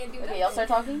Okay, y'all start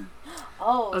talking?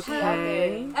 Oh,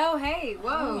 okay. Oh, hey,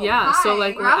 whoa. Yeah, Hi. so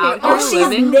like we're out here she's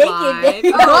living naked.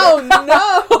 live. Oh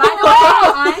no! By the way,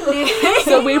 I'm naked.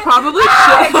 So we probably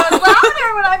I should. go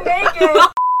louder when I'm naked.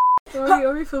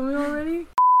 Are we filming already?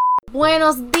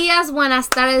 Buenos días, buenas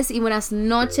tardes y buenas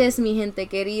noches, mi gente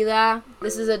querida.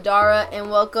 This is Adara,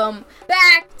 and welcome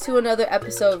back to another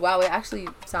episode. Wow, it actually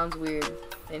sounds weird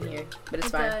in here, but it's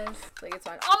fine. Does. Like, it's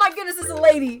fine. Oh my goodness, it's a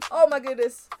lady. Oh my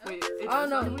goodness. Wait, I don't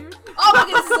know. Weird? Oh my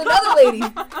goodness, it's another lady.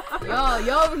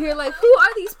 Y'all over here like, who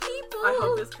are these people? I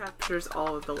hope this captures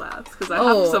all of the laughs because I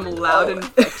Oh. have some loud,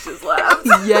 infectious laughs.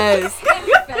 Yes.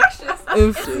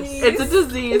 Infectious. It's a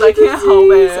disease. I can't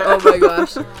help it. Oh my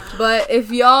gosh. But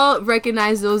if y'all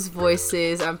recognize those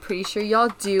voices, I'm pretty sure y'all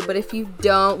do. But if you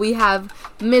don't, we have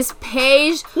Miss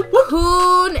Paige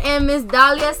Kuhn and Miss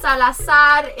Dalia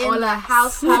Salazar in the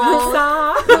household.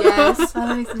 Yes.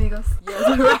 Hola, mis amigos.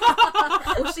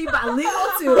 Oh, she bilingual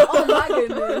too. Oh my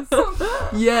goodness.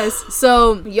 Yes.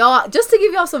 So y'all, just to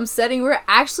give y'all some setting, we're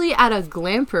actually at a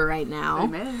glamper right now.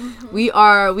 Amen. We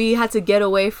had to get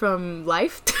away from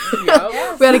life.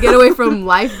 Yep. We had to get away from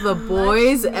life, the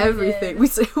boys, everything. We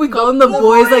call them the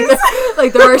boys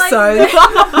like they're our sons.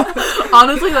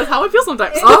 Honestly, that's how I feel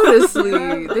sometimes. Honestly,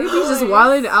 they be just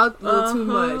wilding out a little too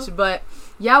much. But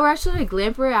yeah, we're actually at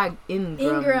Glamper at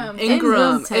Ingram.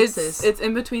 Ingram, Texas. It's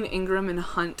in between Ingram and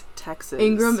Hunt, Texas.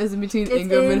 Ingram is in between It's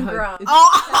Ingram and Ingram. Hunt.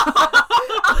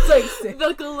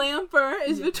 The Glamper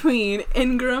is between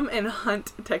Ingram and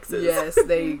Hunt, Texas. Yes,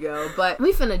 there you go. But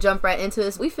we finna jump right into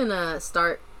this. We finna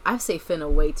start. I say finna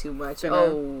way too much. Finna.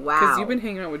 Oh wow. Because you've been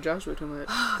hanging out with Joshua too much.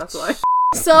 That's why.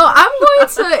 So I'm going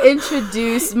to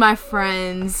introduce my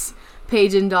friends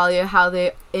Paige and Dahlia, how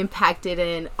they impacted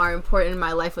and are important in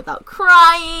my life without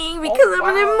crying because I'm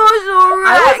an emotional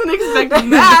wreck. I wasn't expecting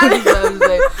that.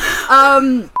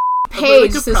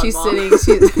 Paige, Like since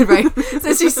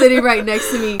she's sitting right next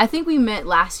to me. I think we met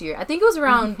last year. I think it was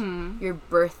around your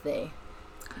birthday.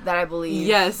 That I believe.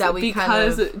 Yes, that we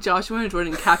because kind of... Joshua and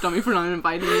Jordan capped on me for not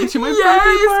inviting me to my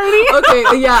birthday party.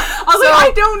 Okay, yeah. I was like,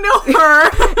 I don't know her.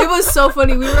 It was so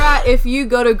funny. We were at, if you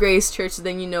go to Grace Church,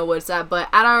 then you know what's at. But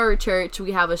at our church,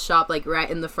 we have a shop like right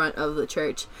in the front of the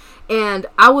church. And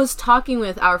I was talking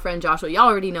with our friend Joshua. Y'all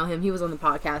already know him. He was on the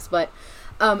podcast. But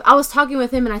I was talking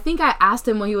with him, and I think I asked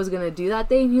him what he was going to do that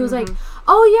day. And he was like,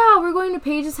 oh, yeah, we're going to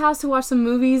Paige's house to watch some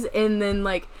movies. And then,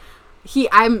 like,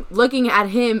 I'm looking at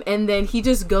him, and then he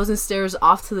just goes and stares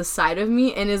off to the side of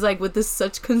me and is like with this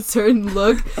such concerned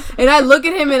look. And I look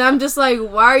at him and I'm just like,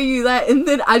 why are you that? And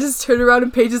then I just turn around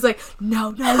and Paige is like,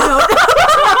 no. She's like, no.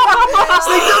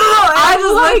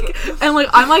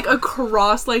 I'm like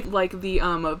across like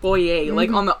the foyer,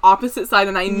 like on the opposite side,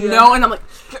 and I know, and I'm like,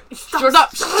 shut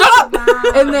up.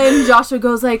 And then Joshua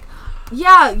goes like,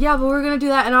 yeah, but we're gonna do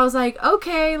that. And I was like,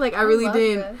 okay, like I really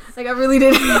didn't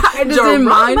I just didn't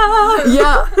mind.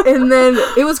 Yeah. And then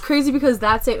it was crazy because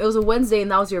it was a Wednesday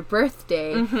and that was your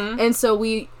birthday. And so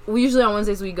we usually on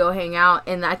Wednesdays we go hang out,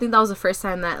 and I think that was the first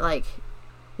time that like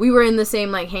we were in the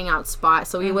same like hangout spot.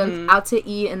 So we went out to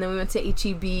eat, and then we went to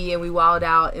HEB and we wilded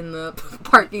out in the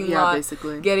parking lot,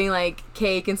 basically getting like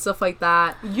cake and stuff like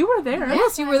that. You were there.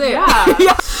 Yes, you were there.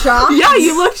 Yeah. Shocked? Yeah,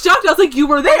 you looked shocked. I was like, you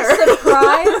were there.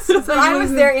 Surprised. I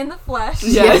was there in the flesh.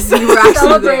 Yes, you were actually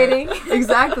celebrating. There.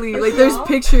 Exactly. Like there's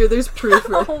proof.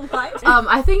 Oh my.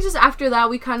 I think just after that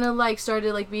we kind of like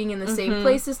started like being in the same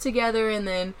places together, and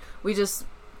then we just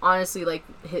honestly like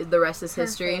the rest is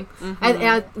history.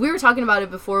 And we were talking about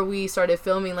it before we started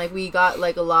filming. Like we got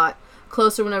like a lot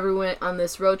closer whenever we went on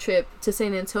this road trip to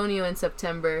San Antonio in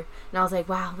September, and I was like,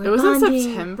 wow, we're bonding. In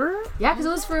September? Yeah, because it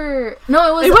was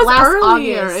last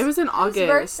earlier. August. It was in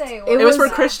August. It was for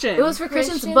Christian. It was for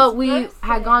Christians, but we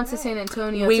had gone to San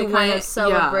Antonio to kind of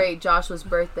celebrate Joshua's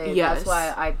birthday. Yes. That's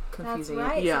why I'm confusing That's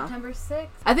right. it. Yeah. September 6th.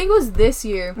 I think it was this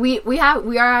year. We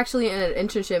are actually in an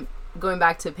internship. Going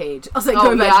back to Paige. I was like,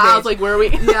 I was like, where are we?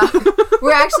 Yeah.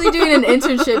 We're actually doing an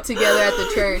internship together at the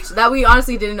church that we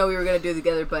honestly didn't know we were going to do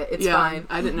together, but it's fine.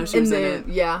 I didn't know she was in it.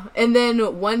 Yeah. And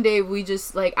then one day we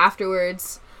just, like,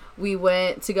 afterwards, we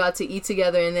went to go out to eat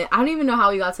together, and then I don't even know how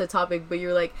we got to the topic, but you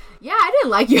were like, yeah, I didn't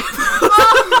like you.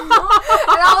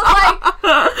 And I was like,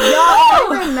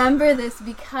 y'all remember this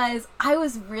because I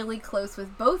was really close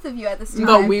with both of you at this time.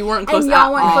 But we weren't close and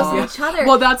y'all weren't close with each other.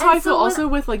 Well, that's how I feel so also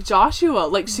with like Joshua.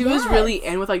 Like she was really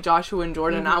in with like Joshua and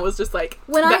Jordan. I was just like,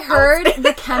 when I heard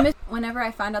the chemistry, whenever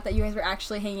I found out that you guys were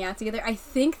actually hanging out together, I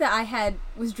think that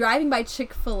was driving by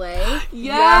Chick-fil-A.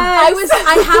 Yes.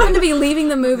 I happened to be leaving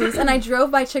the movies, and I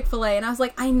drove by Chick-fil-A, and I was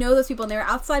like, I know those people, and they were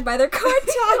outside by their car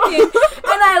talking,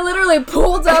 and I literally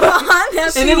pulled up on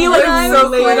them. And then you like so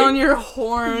laid on your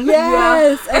horn.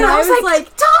 Yes. And I was like,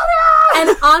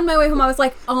 and on my way home, I was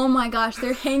like, oh my gosh,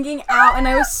 they're hanging out. And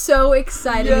I was so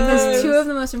excited because two of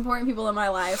the most important people in my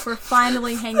life were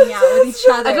finally hanging out with each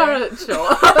other. I gotta chill.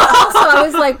 But also, I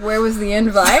was like, where was the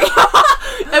invite?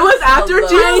 It was after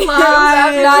GLI.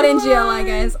 Not in GLI,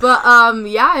 guys. But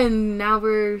yeah, and now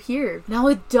we're here. Now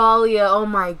with Dahlia. Oh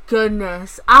my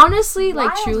goodness. Honestly,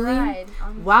 like truly,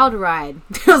 wild ride.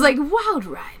 I was like, wild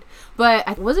ride.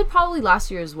 But was it probably last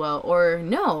year as well? Or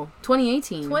no,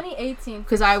 2018. 2018.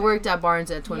 Because I worked at Barnes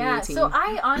at 2018. Yeah, so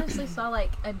I honestly saw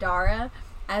like Adara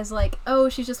as like, oh,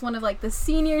 she's just one of like the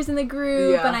seniors in the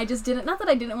group, and I just didn't, not that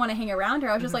I didn't want to hang around her,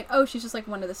 I was just like, oh, she's just like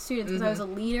one of the students, because I was a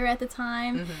leader at the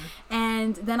time,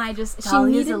 and then I just,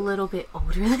 Dahlia's a little bit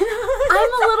older than I'm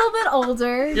a little bit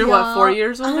older. You're what, 4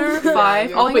 years older?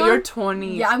 5? Oh, but you're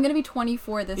 20. Yeah, I'm gonna be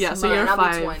 24 this month. So you're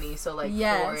 5. 20, so like 4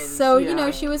 Yes, and so you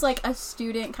know, she was like a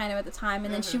student kind of at the time,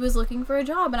 and then she was looking for a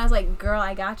job, and I was like, girl,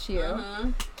 I got you.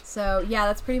 So yeah,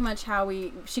 that's pretty much how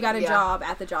she got a job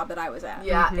at the job that I was at.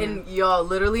 Yeah, and y'all,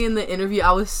 literally in the interview,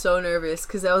 I was so nervous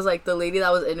because I was like, the lady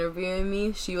that was interviewing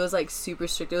me, she was like super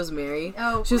strict. It was Mary.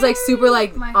 Oh, she was like super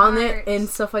like on it heart. and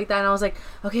stuff like that. And I was like,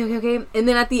 okay. And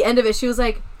then at the end of it, she was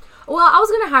like, well, I was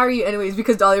gonna hire you anyways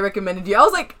because Dahlia recommended you. I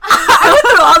was like, I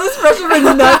went through all this pressure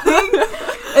for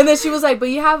nothing. And then she was like, but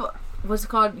you have, what's it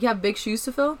called? You have big shoes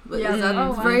to fill? Yeah. Is that the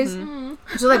Wow. phrase? Mm-hmm.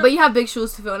 She was like, but you have big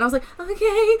shoes to fill. And I was like,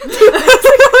 okay.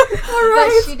 All But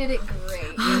right. she did it great.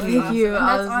 It was Thank awesome. you. And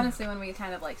I that's was- honestly when we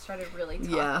kind of like started really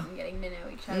talking and getting to know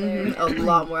each other. A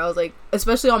lot more. I was like,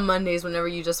 especially on Mondays whenever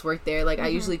you just worked there, like I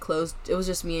usually closed, it was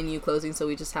just me and you closing, so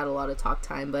we just had a lot of talk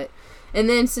time. But and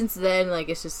then since then, like,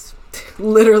 it's just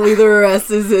literally the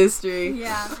rest is history.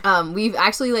 Yeah. We've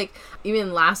actually, like,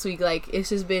 even last week, like, it's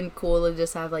just been cool to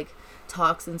just have like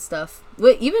talks and stuff.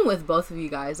 Even with both of you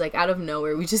guys, like, out of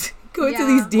nowhere, we just go into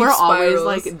these deep We're spirals.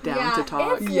 always like down to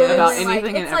talk it's about literally, anything like,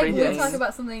 and it's like everything. we'll talk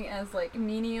about something as like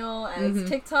menial as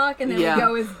TikTok, and then Yeah. we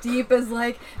go as deep as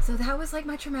like, so that was like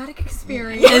my traumatic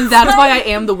experience. And that's why I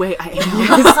am the way I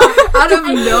am. out of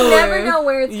And you nowhere. never know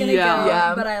where it's gonna Yeah. go,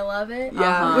 Yeah. but I love it. Yeah,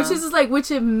 Uh-huh. which is just like, which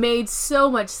it made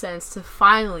so much sense to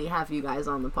finally have you guys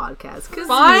on the podcast. 'Cause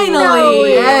Finally!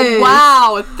 Yes.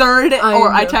 Wow, third, I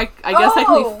or I know. guess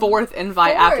technically Oh, 4th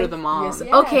invite fourth. after the mom. Yes.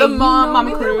 Yeah. Okay, The you mom, know Mama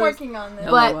We what? were Cruise. working on this.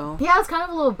 But LOL. yeah, it's kind of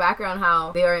a little background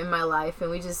how they are in my life, and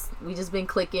we just been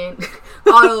clicking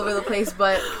all over the place.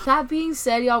 But that being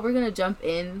said, y'all, we're gonna jump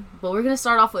in, but we're gonna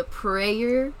start off with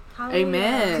prayer.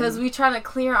 Amen. Because we trying to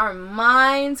clear our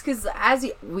minds. Because I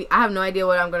have no idea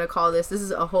what I'm gonna call this. This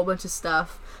is a whole bunch of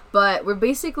stuff, but we're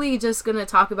basically just gonna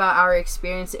talk about our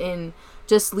experience in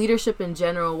just leadership in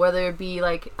general, whether it be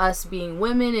like us being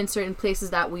women in certain places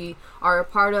that we are a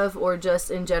part of, or just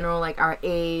in general like our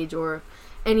age or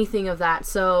anything of that.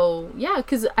 So yeah,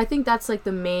 because I think that's like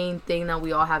the main thing that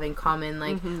we all have in common.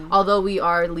 Like, although we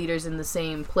are leaders in the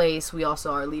same place, we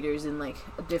also are leaders in like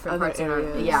different Other parts of our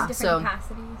areas. yeah. different So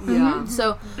capacities. Yeah.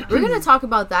 so we're gonna talk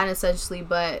about that essentially,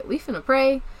 but we finna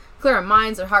pray, clear our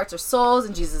minds, our hearts, our souls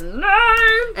in Jesus' name.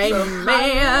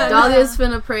 Amen. Dahlia's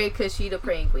finna pray because she the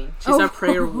praying queen. She's our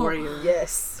prayer warrior.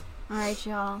 Yes. All right,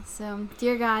 y'all. So,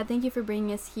 dear God, thank you for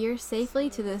bringing us here safely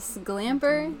to this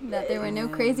glamper, that there were no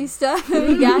crazy stuff when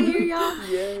we got here, y'all.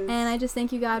 Yes. And I just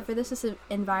thank you, God, for this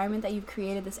environment that you've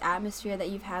created, this atmosphere that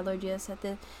you've had, Lord Jesus,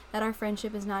 that our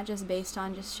friendship is not just based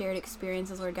on just shared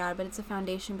experiences, Lord God, but it's a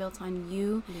foundation built on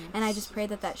you. Yes. And I just pray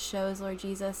that shows, Lord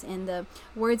Jesus, in the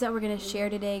words that we're going to share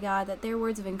today, God, that they're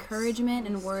words of encouragement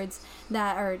and words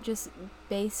that are just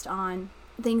based on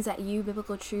things that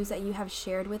biblical truths that you have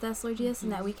shared with us, Lord Jesus,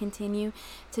 and that we continue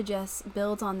to just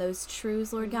build on those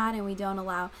truths, Lord God, and we don't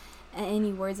allow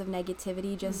any words of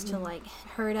negativity just to like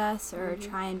hurt us or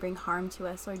try and bring harm to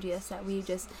us, Lord Jesus, that we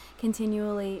just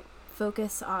continually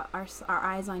focus our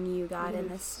eyes on you, God, in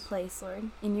this place, Lord.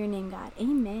 In your name, God.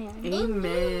 Amen.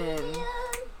 Amen.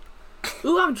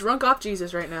 Ooh, I'm drunk off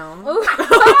Jesus right now.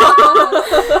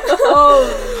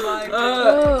 Oh my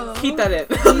Oh. Keep that in.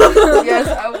 Yes,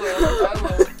 I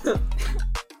will.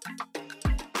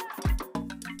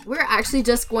 We're actually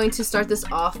just going to start this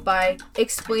off by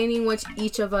explaining what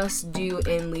each of us do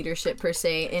in leadership per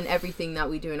se in everything that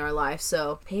we do in our life.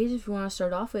 So, Paige, if you want to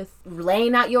start off with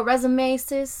laying out your resume,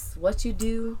 sis, what you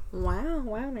do. Wow,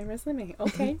 my resume.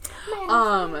 Okay.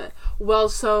 Well,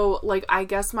 so like I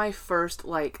guess my first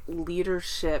like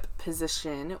leadership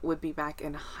position would be back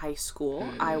in high school.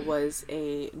 I was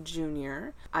a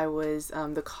junior. I was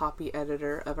the copy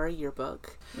editor of our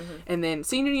yearbook. And then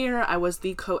senior year, I was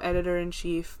the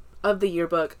co-editor-in-chief of the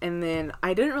yearbook, and then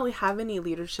I didn't really have any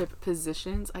leadership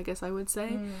positions, I guess I would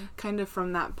say, kind of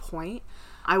from that point.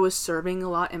 I was serving a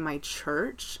lot in my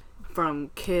church,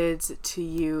 from kids to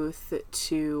youth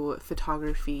to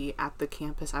photography at the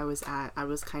campus I was at. I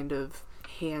was kind of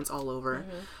hands all over.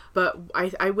 But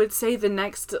I would say the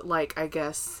next, like, I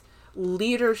guess,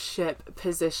 leadership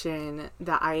position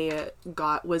that I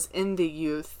got was in the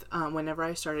youth. Whenever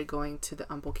I started going to the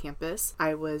Humble campus,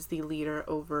 I was the leader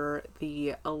over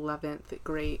the 10th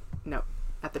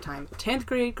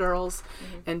grade girls.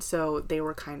 And so they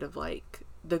were kind of like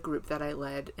the group that I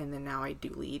led, and then now I do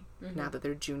lead now that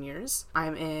they're juniors.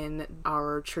 I'm in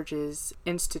our church's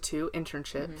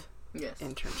internship.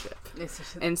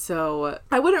 And so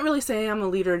I wouldn't really say I'm a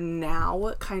leader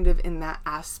now, kind of in that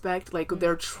aspect, like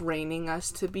they're training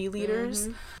us to be leaders,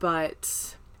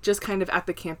 but just kind of at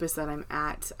the campus that I'm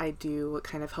at, I do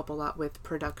kind of help a lot with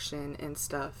production and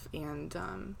stuff, and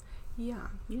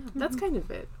that's kind of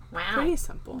it. Wow. Pretty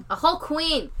simple. A whole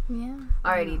queen. Yeah.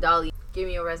 Alrighty, Dolly, give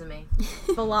me your resume.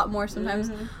 A lot more sometimes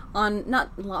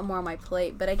not a lot more on my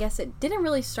plate, but I guess it didn't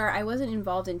really start. I wasn't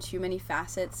involved in too many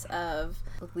facets of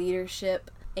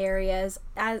leadership areas.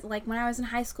 As like when I was in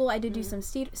high school, I did do some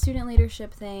student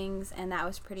leadership things, and that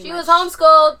was pretty She much... was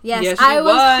homeschooled. Yes, Yeah, she I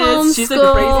was homeschooled. She's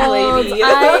a crazy lady.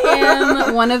 I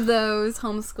am one of those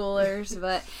homeschoolers,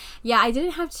 but yeah, I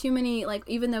didn't have too many, like,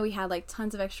 even though we had like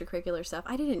tons of extracurricular stuff,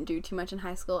 I didn't do too much in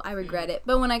high school. I regret it.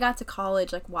 But when I got to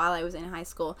college, like while I was in high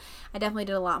school, I definitely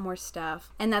did a lot more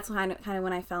stuff. And that's kind of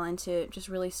when I fell into just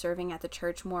really serving at the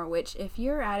church more, which if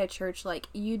you're at a church, like,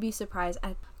 you'd be surprised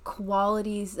at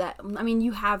qualities that, I mean,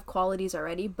 you have qualities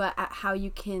already, but at how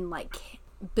you can like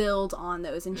build on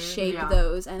those and shape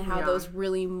those, and how those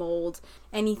really mold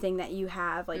anything that you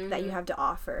have, like that you have to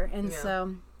offer. And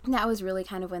so that was really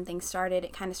kind of when things started.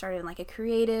 It kind of started in like a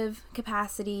creative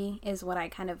capacity is what I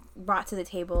kind of brought to the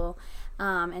table.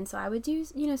 And so I would do,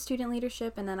 student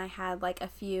leadership, and then I had like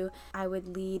I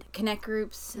would lead connect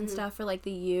groups and stuff for like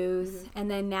the youth. And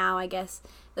then now I guess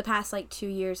the past like 2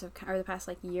 years or the past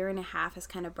like year and a half has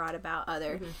kind of brought about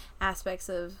other aspects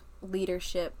of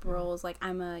leadership roles. Like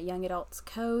I'm a young adults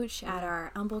coach at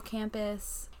our Humble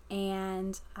campus.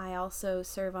 And I also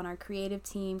serve on our creative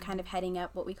team, kind of heading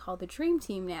up what we call the Dream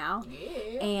Team now.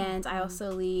 And I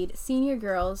also lead senior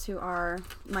girls, who are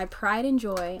my pride and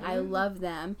joy. I love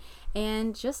them.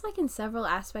 And just like in several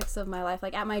aspects of my life,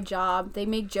 like at my job, they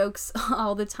make jokes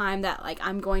all the time that like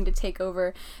I'm going to take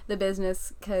over the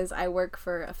business, because I work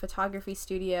for a photography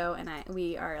studio, and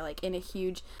we are like in a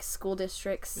huge school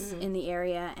districts in the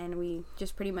area, and we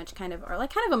just pretty much kind of are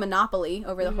like kind of a monopoly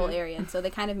over the whole area. And so they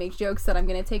kind of make jokes that I'm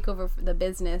going to take over the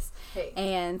business.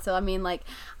 And so I mean, like,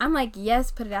 I'm like,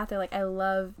 yes, put it out there, like I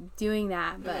love doing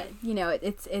that, but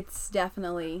it's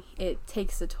definitely, it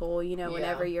takes a toll,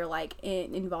 whenever you're like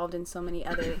involved in so many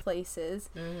other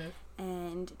places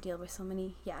and deal with so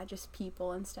many just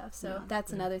people and stuff. So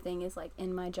that's another thing, is like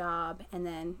in my job, and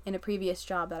then in a previous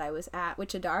job that I was at,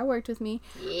 which Adara worked with me,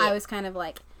 I was kind of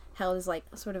like held as like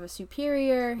sort of a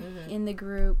superior in the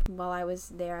group. While I was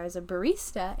there, I was a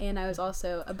barista, and I was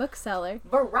also a bookseller.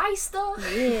 Barista?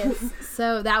 Yes.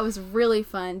 So that was really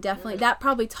fun. Definitely. That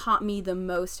probably taught me the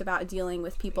most about dealing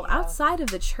with people outside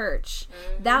of the church.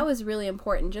 That was really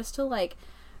important, just to like,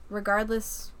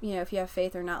 regardless, if you have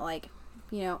faith or not, like,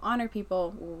 honor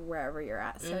people wherever you're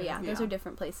at. So those are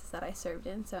different places that I served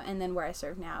in. So, and then where I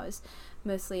serve now is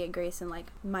mostly at Grace and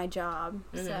like my job.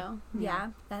 So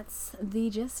that's the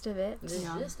gist of it.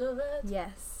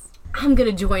 Yes. I'm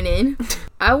gonna join in.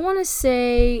 I want to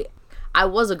say I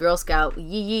was a Girl Scout.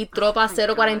 Yee Tropa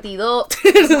 042.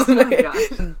 Oh my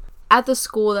gosh. At the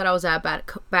school that I was at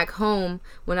back home,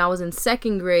 when I was in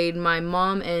 2nd grade, my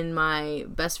mom and my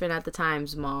best friend at the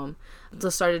time's mom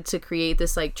just started to create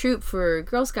this like troop for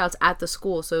Girl Scouts at the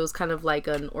school. So it was kind of like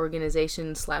an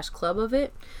organization / club of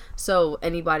it. So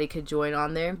anybody could join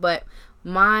on there. But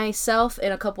myself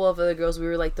and a couple of other girls, we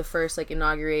were like the first like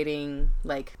inaugurating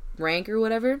like rank or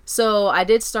whatever. So I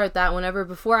did start that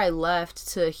before I left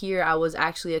to here. I was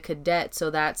actually a cadet,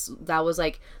 so that was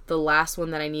like the last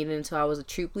one that I needed until I was a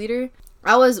troop leader.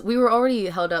 we were already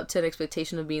held up to an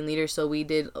expectation of being leaders, so we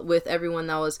did, with everyone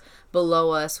that was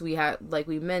below us, we had, like,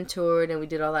 we mentored and we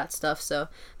did all that stuff, so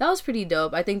that was pretty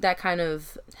dope. I think that kind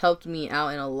of helped me out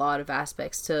in a lot of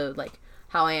aspects to, like,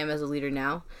 how I am as a leader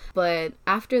now. But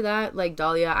after that, like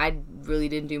Dahlia, I really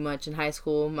didn't do much in high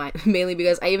school, mainly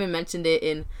because I even mentioned it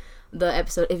in the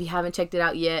episode, if you haven't checked it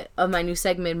out yet, of my new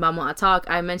segment, Mama Talk.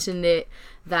 I mentioned it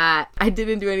that I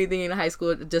didn't do anything in high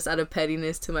school just out of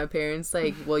pettiness to my parents.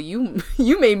 Like, well, you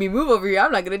made me move over here.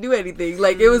 I'm not gonna do anything.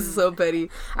 Like, it was so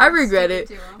petty. I regret it.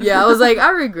 Yeah, I was like, I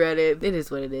regret it. It is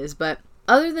what it is. But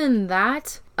other than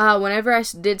that, whenever I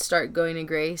did start going to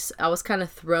Grace, I was kind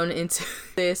of thrown into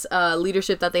this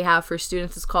leadership that they have for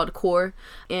students. It's called CORE,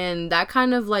 and that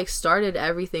kind of like started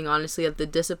everything, honestly, of the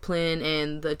discipline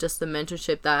and just the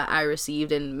mentorship that I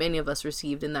received, and many of us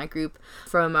received in that group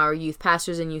from our youth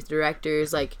pastors and youth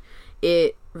directors. Like,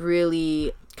 it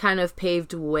really kind of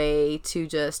paved way to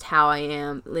just how I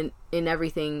am in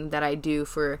everything that I do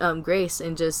for Grace,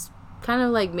 and just kind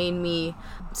of like made me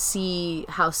see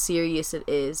how serious it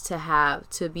is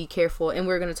to be careful, and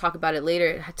we're going to talk about it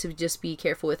later, to just be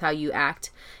careful with how you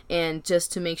act, and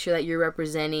just to make sure that you're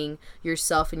representing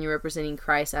yourself and you're representing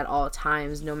Christ at all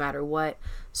times, no matter what.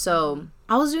 So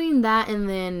I was doing that, and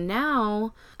then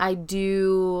now I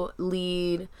do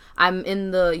lead. I'm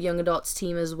in the young adults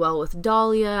team as well with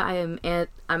Dahlia. I'm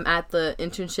at the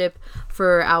internship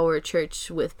for our church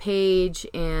with Paige,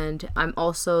 and I'm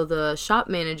also the shop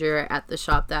manager at the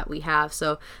shop that we have.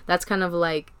 So that's kind of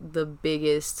like the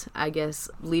biggest, I guess,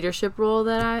 leadership role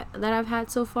that I've had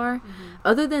so far. Mm-hmm.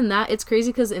 Other than that, it's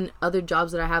crazy because in other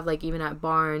jobs that I have, like even at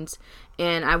Barnes,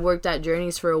 and I worked at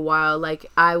Journeys for a while, like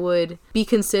I would be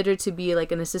considered to be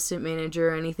like an assistant manager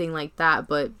or anything like that,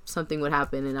 but something would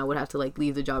happen and I would have to like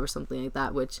leave the job or something like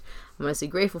that, which I'm honestly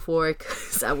grateful for,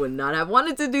 because I would not have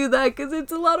wanted to do that because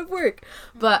it's a lot of work.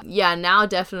 But yeah, now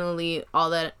definitely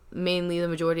mainly the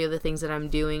majority of the things that I'm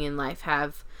doing in life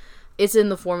it's in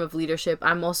the form of leadership.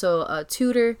 I'm also a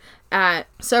tutor at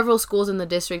several schools in the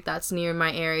district that's near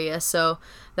my area, so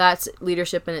that's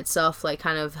leadership in itself, like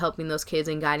kind of helping those kids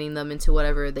and guiding them into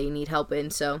whatever they need help in.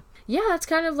 So yeah, that's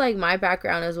kind of like my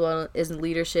background as well as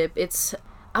leadership.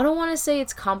 I don't want to say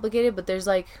it's complicated, but there's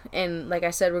and like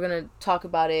I said, we're going to talk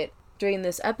about it during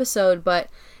this episode, but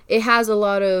it has a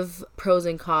lot of pros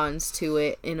and cons to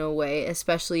it in a way,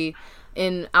 especially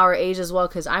in our age as well,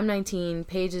 because I'm 19,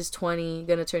 Paige is 20,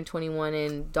 gonna turn 21,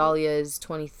 and Dahlia is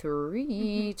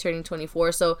 23, turning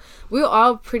 24. So we're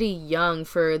all pretty young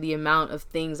for the amount of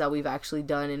things that we've actually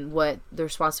done and what the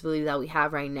responsibility that we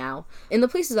have right now in the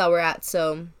places that we're at.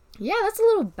 So yeah, that's a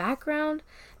little background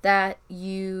that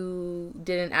you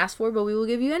didn't ask for, but we will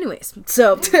give you anyways.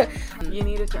 So you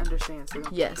needed to understand. So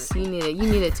yes, you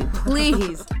needed to,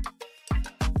 please.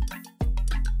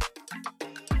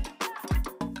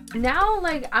 Now,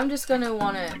 like, I'm just gonna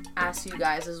want to ask you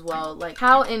guys as well, like,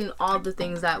 how in all the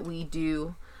things that we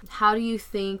do, how do you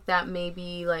think that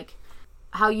maybe, like,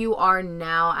 how you are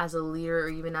now as a leader or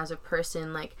even as a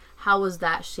person, like, how was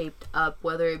that shaped up,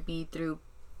 whether it be through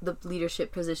the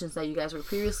leadership positions that you guys were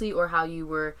previously, or how you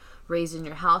were raised in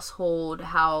your household,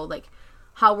 how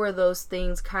were those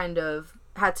things kind of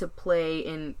had to play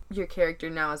in your character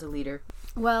now as a leader?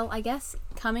 Well, I guess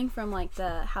coming from, like,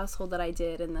 the household that I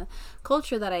did and the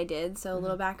culture that I did, so a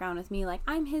little background with me, like,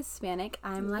 I'm Hispanic,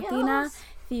 I'm Latina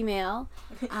female.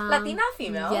 Latina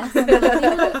female? Yes, I'm a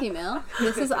Latina female.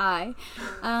 This is I.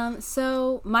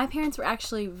 So my parents were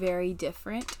actually very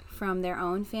different from their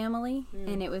own family,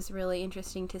 and it was really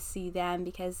interesting to see them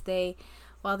because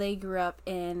while they grew up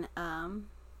in,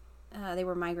 they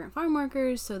were migrant farm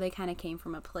workers, so they kind of came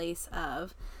from a place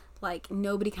of, like,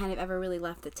 nobody kind of ever really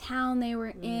left the town they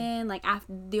were in. Like,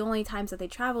 the only times that they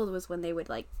traveled was when they would,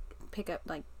 like, pick up,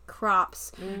 like,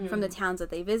 crops from the towns that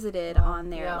they visited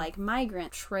on their, like,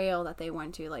 migrant trail that they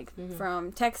went to, like,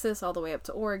 from Texas all the way up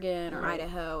to Oregon or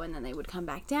Idaho, and then they would come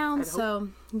back down. Idaho. So,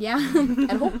 yeah.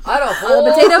 Idaho.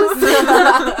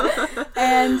 Potatoes.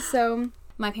 And so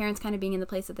my parents kind of being in the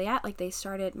place that they at, like,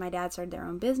 my dad started their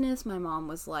own business. My mom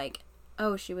was, like,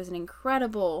 she was an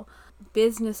incredible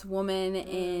businesswoman,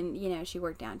 and you know, she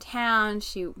worked downtown,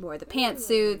 she wore the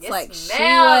pantsuits, yes, like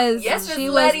ma'am. she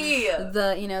was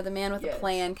the man with a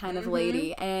plan kind of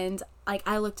lady, and like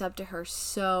I looked up to her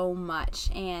so much.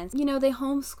 And you know, they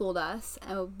homeschooled us,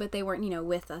 but they weren't, you know,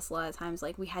 with us a lot of times.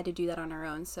 Like, we had to do that on our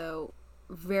own, so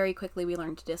very quickly we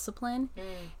learned discipline.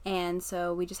 And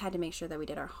so we just had to make sure that we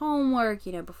did our homework,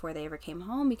 you know, before they ever came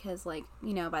home, because, like,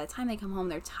 you know, by the time they come home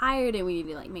they're tired, and we need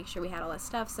to, like, make sure we had all that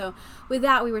stuff. So with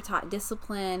that, we were taught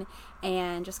discipline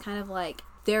and just kind of, like,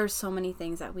 there are so many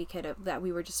things that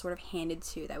we were just sort of handed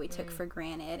to, that we took for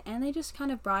granted, and they just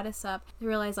kind of brought us up to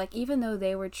realize, like, even though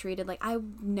they were treated, like, I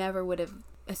never would have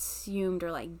assumed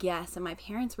or like guessed that my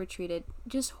parents were treated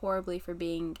just horribly for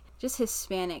being just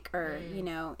Hispanic, or you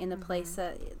know, in the place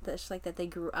that they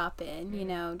grew up in, you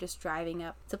know, just driving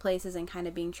up to places and kind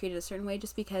of being treated a certain way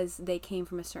just because they came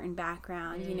from a certain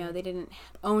background. You know, they didn't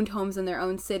owned homes in their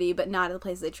own city, but not at the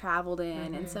places they traveled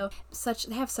in. And so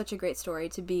they have such a great story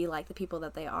to be like the people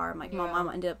that they are. My mom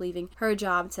ended up leaving her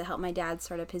job to help my dad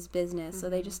start up his business. So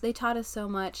they taught us so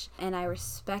much, and I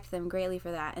respect them greatly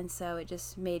for that. And so it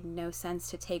just made no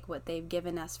sense to take what they've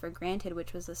given us for granted,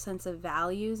 which was a sense of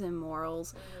values and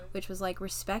morals, which was like,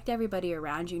 respect everybody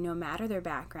around you no matter their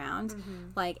background,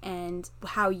 like, and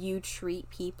how you treat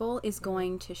people is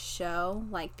going to show.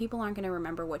 Like, people aren't going to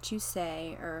remember what you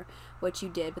say or what you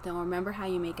did, but they'll remember how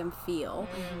you make them feel.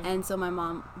 And so my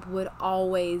mom would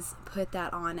always put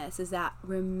that on us, is that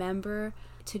remember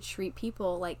to treat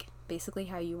people like basically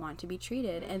how you want to be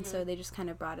treated. And so they just kind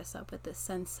of brought us up with this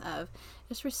sense of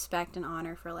just respect and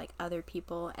honor for like other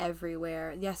people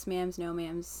everywhere. Yes ma'ams, no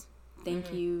ma'ams,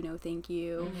 thank you, no thank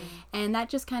you. And that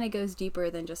just kind of goes deeper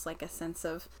than just like a sense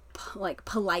of like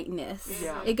politeness.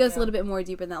 It goes a little bit more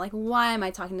deeper than that. Like, why am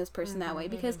I talking to this person that way?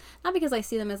 Because not because I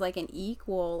see them as like an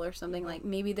equal or something, like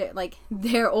maybe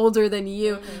they're older than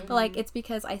you, but like it's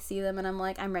because I see them and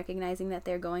I'm recognizing that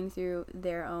they're going through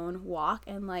their own walk,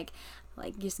 and like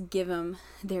just give them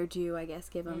their due, I guess,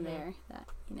 give them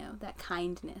that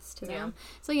kindness to them.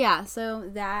 So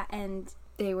that, and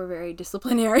they were very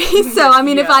disciplinary. So I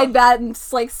mean, if I'd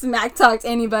like smack talked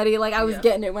anybody, like I was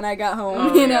getting it when I got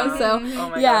home, you know. So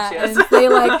gosh, yes.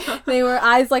 And they were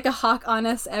eyes like a hawk on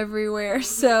us everywhere.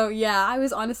 So I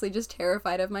was honestly just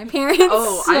terrified of my parents.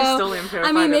 So, I still am terrified.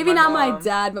 I mean, maybe of my not mom. my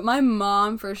dad, but my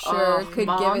mom for sure could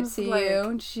give it to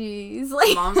you. Jeez,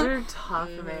 like moms are tough,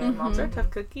 man. Moms are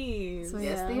tough cookies. So,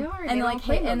 yes, they are. And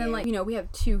then you know, we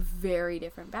have two very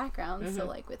different backgrounds. So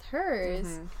like with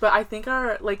hers, but I think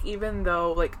our even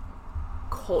though like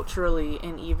culturally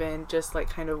and even just like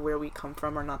kind of where we come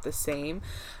from are not the same,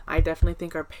 I definitely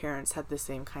think our parents had the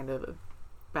same kind of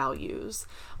values.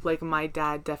 Like my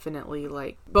dad definitely,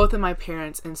 like both of my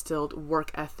parents instilled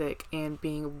work ethic and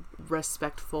being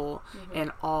respectful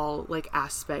in all like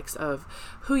aspects of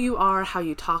who you are, how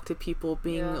you talk to people,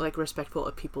 being like respectful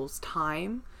of people's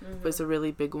time was a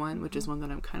really big one, which is one that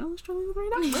I'm kind of struggling with right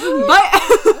now. But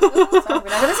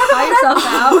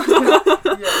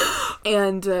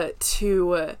and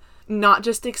to not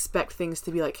just expect things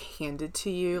to be like handed to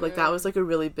you, like that was like a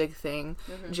really big thing.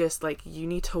 Just like you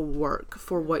need to work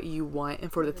for what you want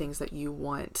and for the things that you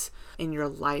want in your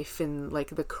life and like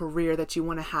the career that you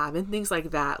want to have and things like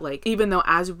that. Like even though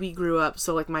as we grew up,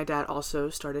 so like my dad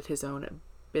also started his own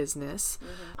business.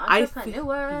 I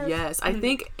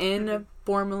think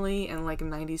informally in like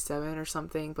 97 or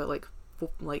something, but like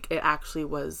it actually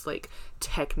was like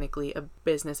technically a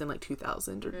business in like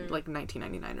 2000 or like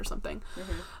 1999 or something.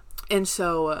 And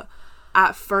so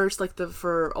at first, like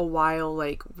for a while,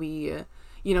 like we,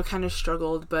 you know, kind of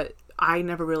struggled, but I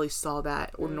never really saw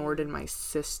that, or nor did my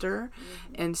sister.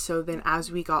 And so then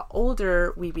as we got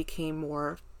older, we became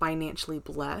more financially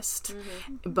blessed.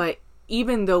 But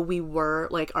even though we were,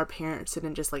 like, our parents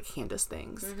didn't just, like, hand us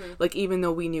things. Like, even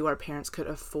though we knew our parents could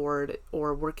afford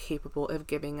or were capable of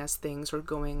giving us things or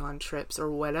going on trips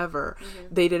or whatever,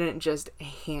 they didn't just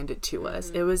hand it to us.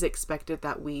 It was expected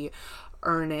that we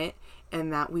earn it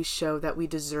and that we show that we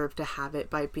deserve to have it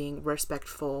by being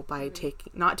respectful, by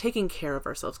not taking care of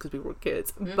ourselves because we were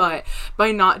kids, but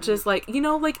by not just, like, you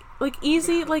know, like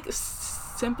easy, like,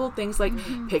 simple things like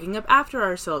picking up after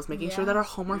ourselves, making sure that our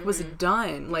homework was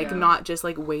done, like not just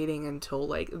like waiting until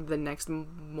like the next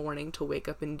morning to wake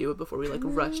up and do it before we like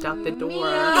rushed out the door.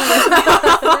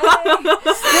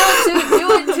 Still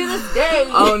do it to this day.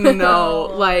 Oh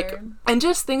no, like, and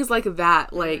just things like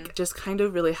that, like just kind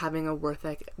of really having a work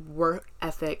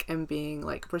ethic and being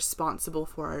like responsible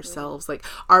for ourselves. Like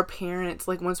our parents,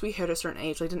 like once we hit a certain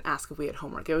age, they didn't ask if we had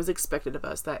homework. It was expected of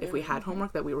us that if we had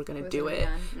homework that we were going to do it,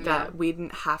 that we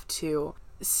didn't have to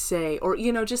say, or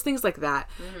you know, just things like that.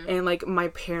 And like my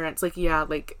parents, like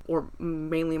or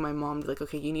mainly my mom, like,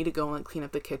 okay, you need to go and like clean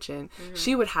up the kitchen.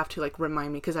 She would have to like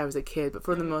remind me because I was a kid, but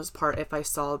for the most part, if I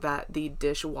saw that the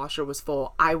dishwasher was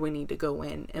full, I would need to go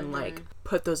in and like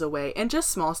put those away, and just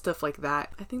small stuff like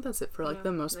that. I think that's it for like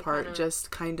the most part.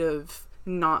 Just kind of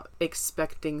not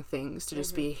expecting things to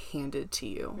just be handed to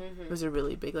you. It was a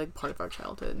really big like part of our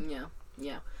childhood.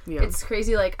 Yeah. It's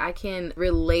crazy. Like I can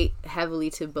relate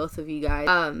heavily to both of you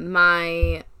guys.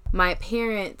 My my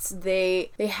parents,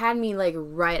 they had me like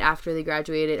right after they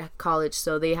graduated college,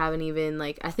 so they haven't even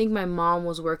like, I think my mom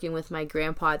was working with my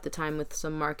grandpa at the time with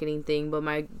some marketing thing, but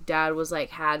my dad was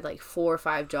like had like 4 or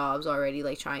 5 jobs already,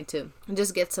 like trying to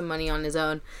just get some money on his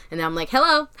own. And I'm like,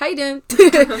 hello, how you doing?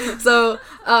 So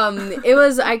it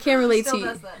was, I can't relate Still to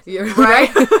does that. you.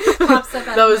 Right. Pops up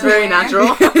out That of was very nowhere.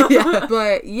 natural. Yeah.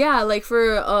 But yeah, like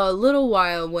for a little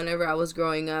while whenever I was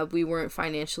growing up, we weren't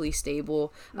financially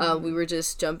stable. We were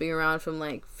just jumping around from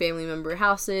like family member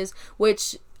houses,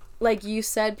 which, like you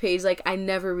said, Paige, like I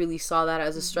never really saw that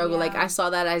as a struggle. Like I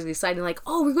saw that as exciting, like,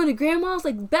 oh, we're going to grandma's,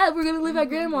 like, bet we're gonna live at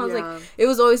grandma's. Yeah. Like it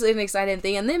was always an exciting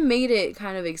thing, and then made it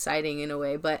kind of exciting in a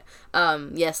way. But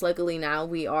yes, luckily now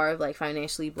we are like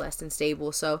financially blessed and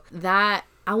stable, so that,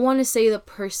 I want to say the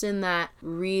person that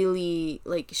really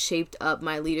like shaped up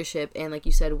my leadership and, like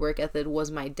you said, work ethic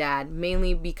was my dad,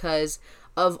 mainly because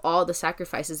of all the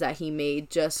sacrifices that he made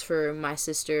just for my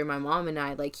sister, my mom, and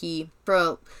I. Like he,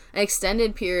 for an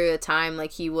extended period of time,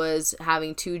 like he was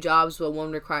having 2 jobs, but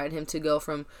one required him to go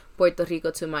from Puerto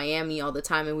Rico to Miami all the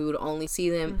time, and we would only see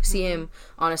him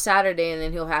on a Saturday, and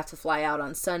then he'll have to fly out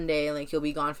on Sunday, and like he'll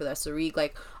be gone for the rest of the week.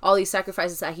 Like all these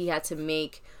sacrifices that he had to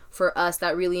make for us,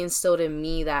 that really instilled in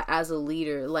me that as a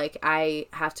leader, like I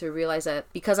have to realize that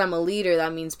because I'm a leader,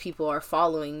 that means people are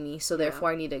following me, so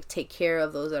therefore I need to take care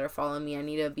of those that are following me. I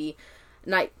need to be,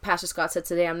 like Pastor Scott said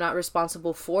today, I'm not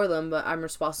responsible for them, but I'm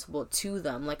responsible to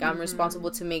them. Like I'm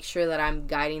responsible to make sure that I'm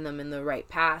guiding them in the right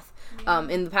path,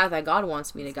 in the path that God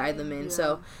wants me to guide them in.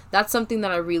 So that's something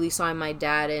that I really saw in my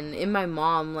dad and in my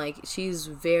mom. Like she's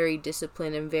very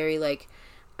disciplined and very like,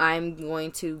 I'm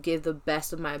going to give the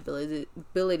best of my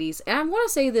abilities. And I want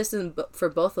to say this for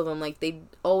both of them. Like, they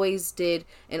always did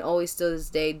and always still to this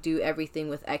day do everything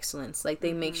with excellence. Like,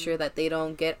 they make sure that they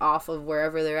don't get off of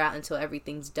wherever they're at until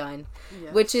everything's done.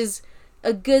 Yes. Which is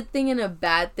a good thing and a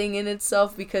bad thing in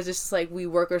itself, because it's just like we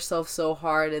work ourselves so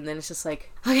hard and then it's just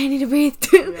like, okay, I need to breathe.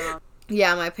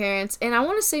 Yeah, my parents, and I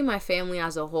want to say my family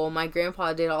as a whole. My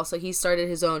grandpa did also. He started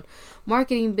his own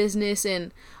marketing business,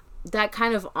 and that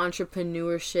kind of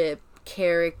entrepreneurship,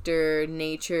 character,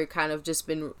 nature kind of just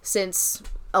been, since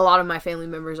a lot of my family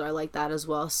members are like that as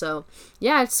well. So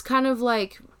yeah, it's kind of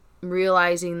like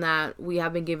realizing that we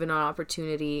have been given an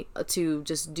opportunity to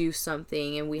just do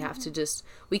something, and we have to just,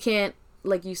 we can't,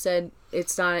 like you said,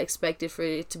 it's not expected for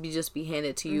it to be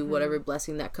handed to you, whatever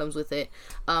blessing that comes with it.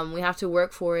 We have to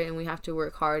work for it, and we have to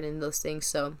work hard in those things.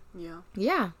 So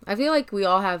yeah, I feel like we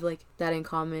all have like that in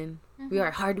common. We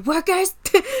are hard workers.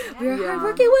 We are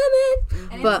hardworking women.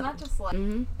 And but it's not just like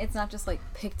it's not just like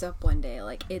picked up one day.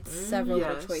 Like it's several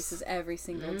little choices every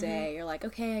single day. You're like,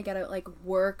 okay, I gotta like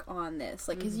work on this,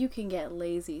 like, because you can get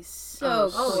lazy so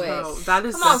quick. No, that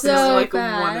is so like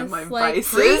fast. one of my Like,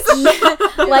 vices.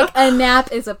 like a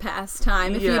nap is a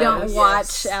pastime if you don't Yes.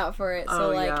 watch out for it.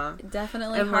 So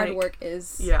definitely And, hard like, work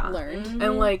is learned.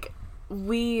 And like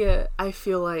I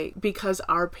feel like because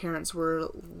our parents were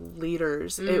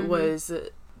leaders, it was,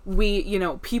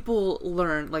 people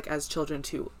learn, like, as children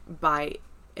too, by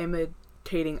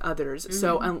imitating others.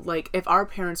 So like if our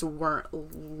parents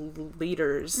weren't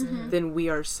leaders, then we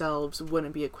ourselves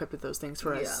wouldn't be equipped with those things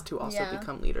for us to also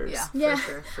become leaders. Yeah,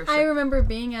 for sure. I remember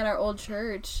being at our old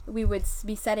church. We would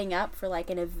be setting up for like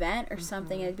an event or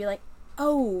something, and it'd be like,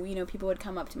 oh, people would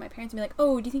come up to my parents and be like,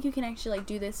 oh, do you think you can actually like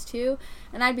do this too?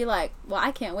 And I'd be like, well,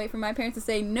 I can't wait for my parents to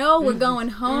say, no, we're going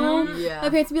home. My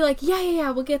parents would be like,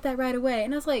 yeah, we'll get that right away.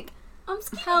 And I was like,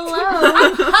 hello,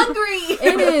 I'm hungry.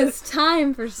 It is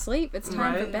time for sleep. It's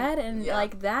time for bed. And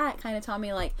like that kind of taught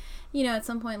me, like, at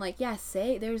some point, like,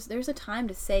 say there's a time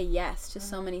to say yes to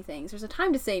so many things. There's a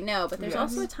time to say no, but there's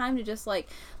also a time to just like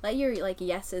let your like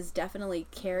yeses definitely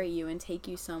carry you and take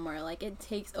you somewhere. Like it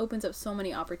opens up so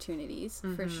many opportunities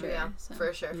for sure. Yeah, so.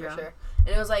 for sure.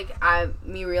 And it was like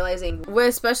me realizing,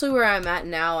 especially where I'm at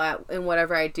now in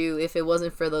whatever I do, if it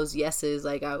wasn't for those yeses,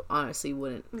 like I honestly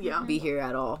wouldn't be here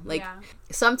at all. Like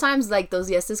sometimes like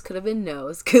those yeses could have been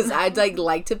no's, because I'd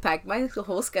like to pack my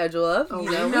whole schedule up. We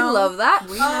love that.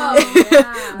 We love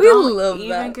that.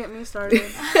 Even get me started.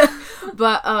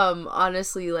 But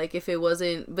honestly, like if it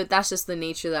wasn't, but that's just the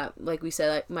nature that, like we said,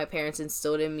 like my parents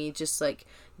instilled in me, just like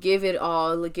give it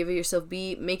all, like give it yourself,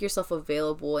 make yourself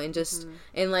available, and just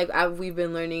and like we've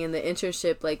been learning in the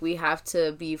internship, like we have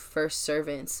to be first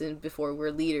servants and before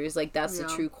we're leaders. Like that's the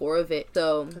true core of it.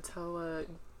 So that's how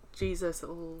Jesus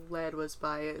led, was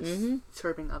by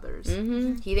serving others.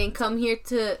 He didn't come here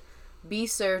to be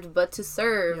served, but to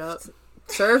serve.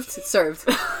 Served.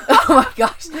 Oh my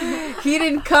gosh. He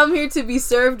didn't come here to be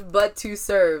served, but to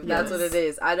serve. That's what it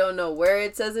is. I don't know where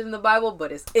it says it in the Bible,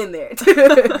 but it's in there.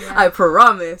 I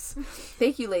promise.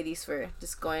 Thank you, ladies, for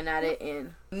just going at it.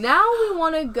 And now we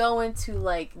want to go into,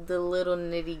 like, the little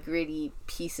nitty-gritty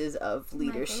pieces of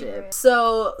leadership.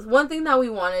 So one thing that we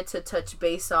wanted to touch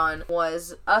base on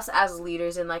was us as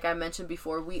leaders. And like I mentioned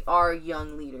before, we are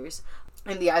young leaders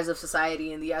in the eyes of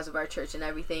society, in the eyes of our church and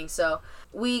everything. So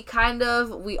we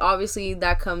obviously,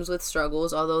 that comes with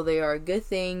struggles, although they are good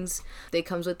things, they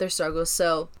comes with their struggles.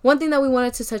 So one thing that we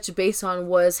wanted to touch base on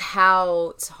was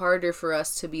how it's harder for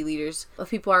us to be leaders of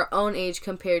people our own age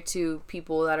compared to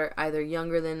people that are either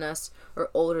younger than us or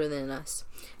older than us.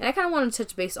 And I kind of want to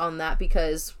touch base on that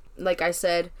because, like I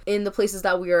said, in the places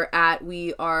that we are at,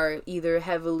 we are either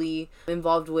heavily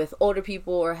involved with older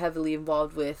people or heavily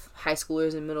involved with high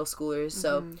schoolers and middle schoolers.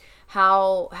 So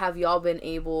how have y'all been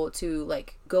able to,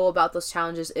 like, go about those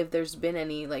challenges, if there's been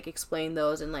any, like, explain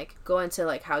those and, like, go into,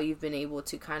 like, how you've been able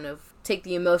to kind of take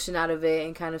the emotion out of it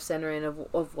and kind of center in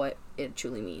of what it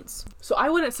truly means? So I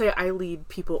wouldn't say I lead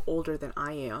people older than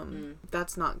I am.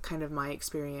 That's not kind of my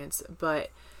experience, but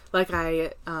like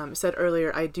I said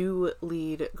earlier, I do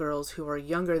lead girls who are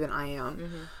younger than I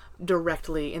am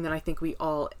directly, and then I think we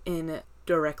all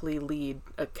indirectly lead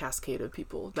a cascade of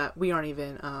people that we aren't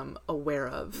even aware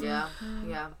of. Yeah.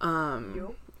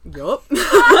 Yup.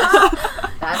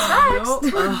 That's facts.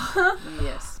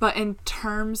 Yes. But in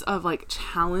terms of, like,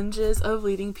 challenges of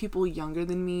leading people younger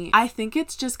than me, I think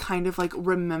it's just kind of, like,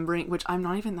 remembering, which I'm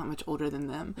not even that much older than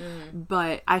them,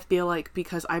 but I feel like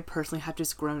because I personally have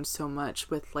just grown so much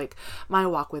with, like, my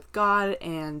walk with God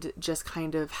and just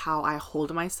kind of how I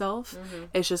hold myself,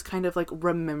 it's just kind of, like,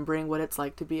 remembering what it's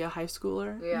like to be a high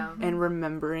schooler. Yeah. And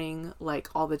remembering, like,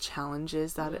 all the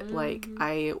challenges that, like,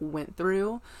 I went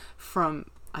through from,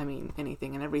 I mean,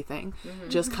 anything and everything.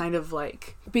 Just kind of,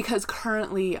 like, because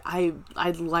currently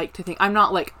I'd like to think I'm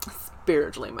not, like,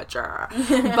 spiritually mature,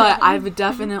 but I've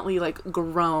definitely, like,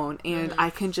 grown, and I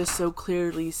can just so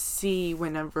clearly see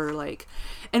whenever, like,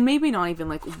 and maybe not even,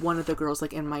 like, one of the girls,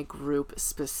 like, in my group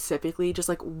specifically, just,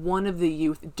 like, one of the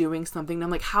youth doing something, and I'm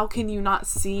like, how can you not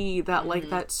see that, like,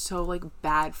 that's so, like,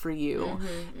 bad for you?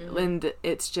 And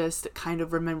it's just kind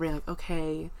of remembering, like,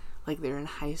 okay, like, they're in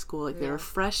high school, like, they're a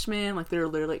freshman, like, they're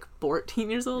literally, like,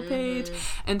 14 years old Paige.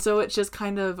 And so it's just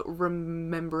kind of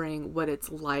remembering what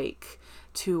it's like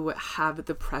to have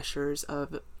the pressures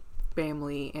of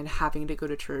family and having to go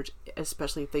to church,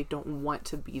 especially if they don't want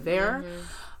to be there.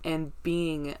 And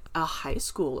being a high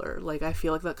schooler, like, I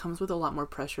feel like that comes with a lot more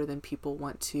pressure than people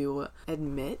want to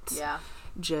admit. Yeah.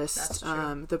 Just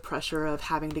the pressure of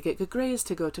having to get good grades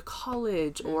to go to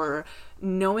college, or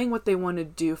knowing what they want to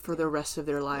do for the rest of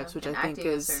their lives, which and I think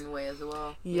is a certain way as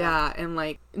well. And,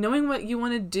 like, knowing what you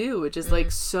want to do, which is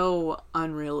like so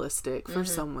unrealistic for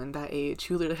someone that age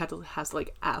who literally has to,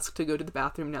 like, ask to go to the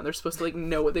bathroom. Now they're supposed to, like,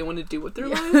 know what they want to do with their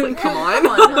lives. Like, come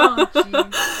on.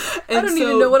 I don't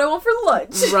even know what I want for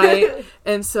lunch. Right.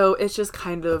 And so it's just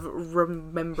kind of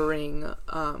remembering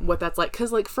what that's like,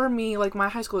 because, like, for me, like, my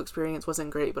high school experience wasn't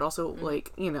great, but also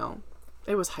like, you know,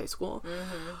 it was high school.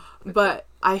 But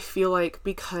I feel like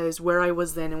because where I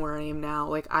was then and where I am now,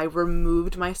 like, I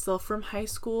removed myself from high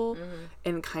school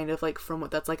and kind of, like, from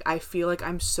what that's like, I feel like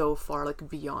I'm so far, like,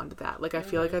 beyond that. Like, I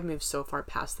feel like I've moved so far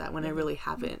past that when I really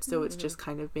haven't. So it's just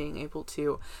kind of being able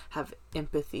to have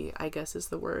empathy, I guess is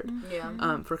the word,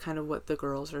 for kind of what the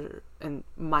girls are, and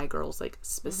my girls, like,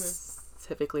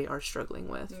 specifically are struggling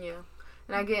with. Yeah.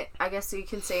 And I guess you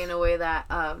can say in a way that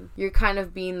you're kind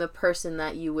of being the person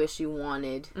that you wish you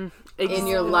wanted in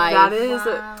your life. That is,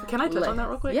 can I touch on that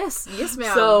real quick? Yes,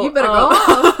 ma'am. So, you better go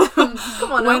off.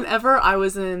 Come on. Whenever I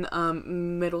was in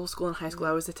middle school and high school,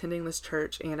 I was attending this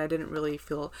church, and I didn't really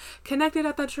feel connected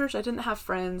at that church. I didn't have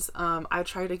friends. I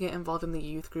tried to get involved in the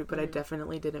youth group, but I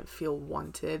definitely didn't feel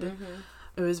wanted.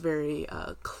 It was very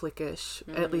cliquish,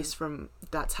 at least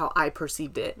that's how I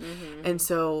perceived it. And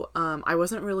so I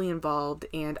wasn't really involved,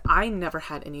 and I never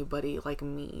had anybody like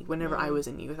me whenever I was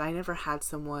in youth. I never had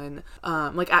someone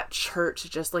like at church,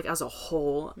 just like as a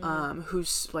whole, who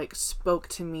like spoke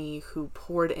to me, who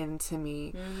poured into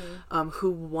me,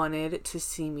 who wanted to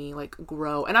see me like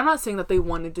grow. And I'm not saying that they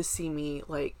wanted to see me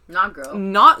like not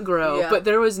grow, but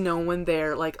there was no one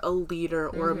there, like a leader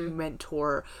or a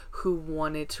mentor, who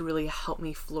wanted to really help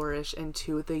me flourish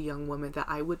into the young woman that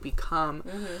I would become.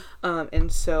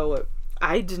 And so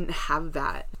I didn't have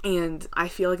that, and I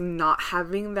feel like not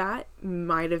having that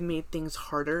might have made things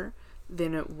harder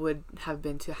than it would have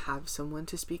been to have someone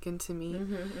to speak into me.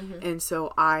 Mm-hmm. And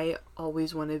so I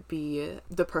always want to be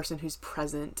the person who's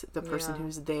present, the person Yeah.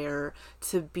 who's there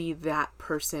to be that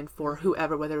person for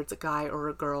whoever, whether it's a guy or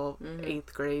a girl,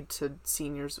 8th grade to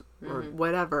seniors or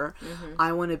whatever.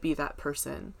 I want to be that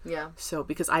person. Yeah. So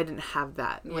because I didn't have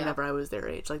that whenever I was their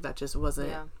age, like that just wasn't,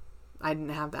 Yeah. I didn't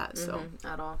have that. So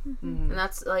At all. And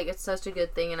that's like, it's such a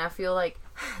good thing, and I feel like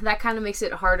that kind of makes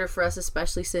it harder for us,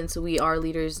 especially since we are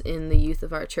leaders in the youth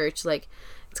of our church. Like,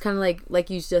 it's kind of like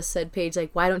you just said, Paige, like,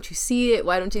 why don't you see it?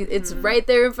 Why don't you, it's right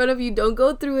there in front of you, don't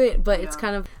go through it. But it's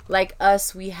kind of like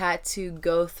us, we had to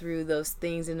go through those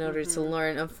things in order to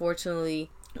learn.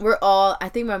 Unfortunately, we're all, I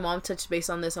think my mom touched base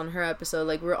on this on her episode,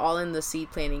 like, we're all in the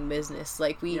seed planting business.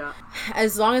 Like, we,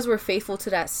 as long as we're faithful to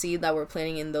that seed that we're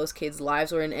planting in those kids'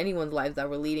 lives or in anyone's lives that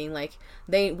we're leading, like,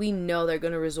 we know they're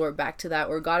going to resort back to that,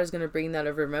 or God is going to bring that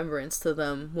of remembrance to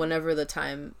them whenever the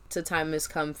time has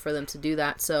come for them to do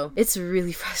that. So it's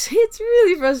really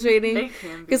frustrating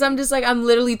because I'm just like, I'm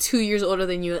literally 2 years older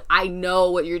than you. I know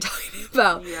what you're talking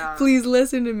about. Please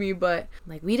listen to me. But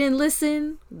like, we didn't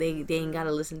listen, they ain't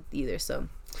gotta listen either. So,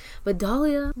 but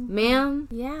Dahlia, ma'am,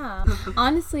 Yeah.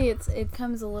 Honestly, it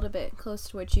comes a little bit close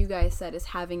to what you guys said, is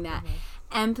having that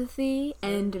empathy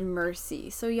and mercy.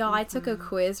 So y'all, I took a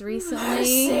quiz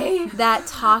recently that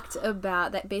talked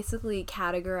about, that basically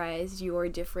categorized your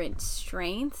different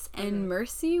strengths, and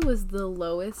mercy was the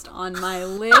lowest on my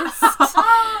list.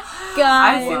 Guys,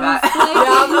 I see that. like,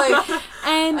 I'm like,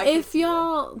 and if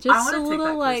y'all just I a want to take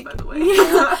little that quiz, like by the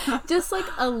way. just like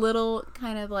a little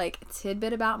kind of like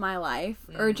tidbit about my life,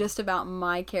 or just about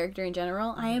my character in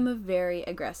general, I am a very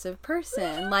aggressive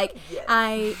person. Like, if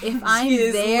I'm she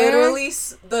is there, literally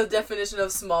the definition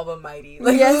of small but mighty.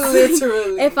 Like, Yes.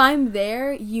 literally. if I'm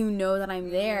there, you know that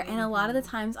I'm there. And a lot of the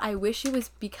times I wish it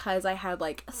was because I had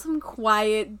like some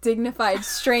quiet, dignified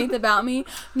strength about me.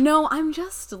 No, I'm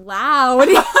just loud.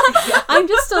 I'm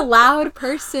just a loud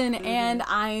person, and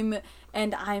I'm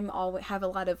always have a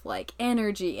lot of like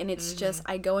energy, and it's just,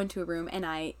 I go into a room and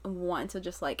I want to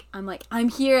just like, I'm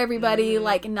here, everybody,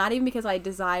 like, not even because I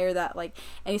desire that like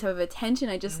any type of attention.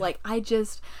 I just like,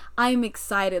 I'm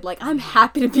excited, like, I'm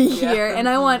happy to be here, and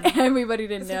I want everybody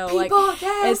to know, like,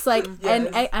 it's like, and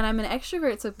I'm an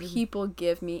extrovert, so people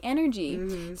give me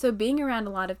energy. So being around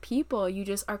a lot of people, you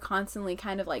just are constantly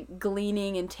kind of like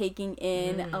gleaning and taking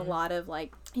in a lot of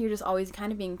like, you're just always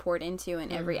kind of being poured into in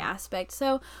every aspect.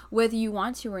 So whether you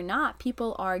want to or not,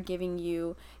 people are giving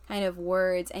you kind of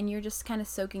words, and you're just kind of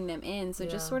soaking them in. So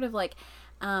just sort of like,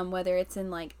 whether it's in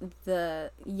like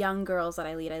the young girls that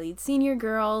I lead senior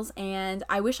girls, and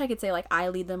I wish I could say like I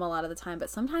lead them a lot of the time, but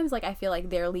sometimes like I feel like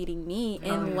they're leading me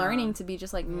in learning to be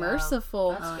just like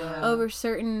merciful over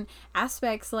certain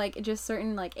aspects, like just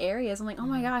certain like areas. I'm like, oh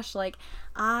my gosh, like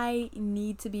I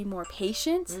need to be more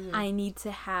patient. I need to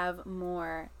have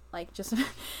more like just it's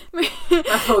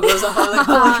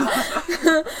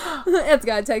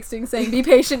God texting saying be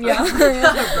patient,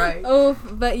 Right. Oh,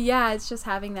 but yeah, it's just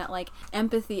having that like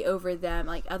empathy over them,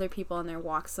 like other people in their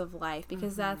walks of life,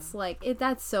 because that's like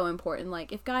that's so important.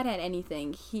 Like if God had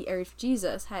anything, or if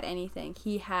Jesus had anything,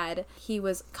 he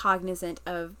was cognizant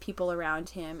of people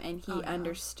around him, and he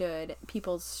understood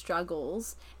people's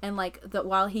struggles, and like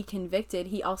while he convicted,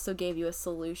 he also gave you a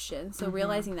solution. So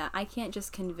realizing that I can't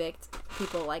just convict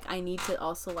people, like I need to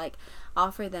also like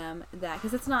offer them that,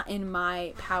 because it's not in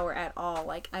my power at all.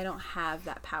 Like I don't have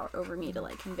that power over me to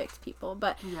like convict people,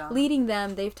 but leading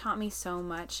them, they've taught me so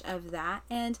much of that,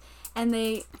 and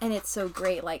it's so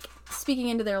great, like speaking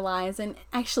into their lives and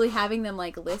actually having them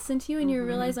like listen to you, and you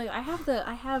realize like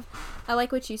I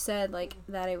like what you said, like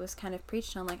that it was kind of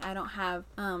preached on, like I don't have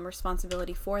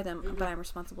responsibility for them, but I'm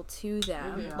responsible to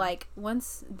them. Like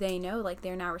once they know, like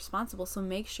they're now responsible, so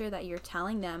make sure that you're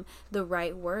telling them the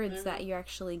right words, that you're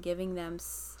actually giving them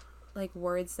like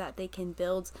words that they can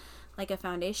build like a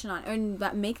foundation on, and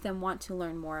that make them want to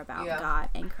learn more about God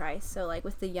and Christ. So like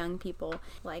with the young people,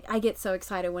 like I get so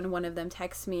excited when one of them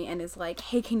texts me and is like,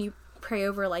 hey, can you pray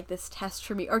over like this test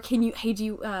for me, or do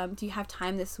you have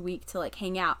time this week to like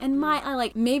hang out? And I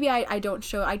like, maybe I don't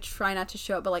show, I try not to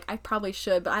show it, but like I probably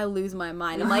should, but I lose my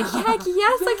mind. I'm like, heck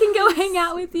yes, I can go hang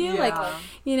out with you. Like,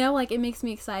 you know, like it makes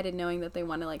me excited knowing that they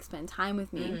want to like spend time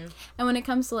with me. And when it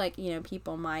comes to like, you know,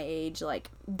 people my age,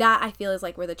 like that I feel is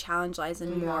like where the challenge lies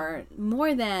in,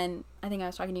 more than I think I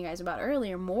was talking to you guys about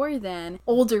earlier, more than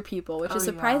older people, which is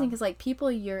surprising, because like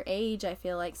people your age, I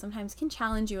feel like sometimes can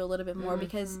challenge you a little bit more,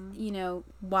 because, you know,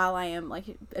 while I am,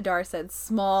 like Adar said,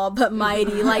 small but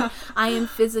mighty, like I am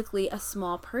physically a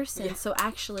small person. So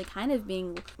actually kind of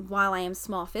being, while I am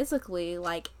small physically,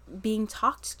 like being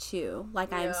talked to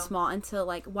like I am small, until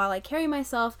like while I carry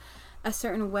myself a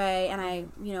certain way, and I,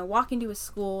 walk into a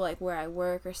school, like, where I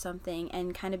work or something,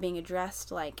 and kind of being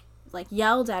addressed, like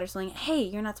yelled at or something, hey,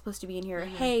 you're not supposed to be in here, or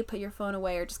hey, put your phone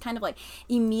away, or just kind of like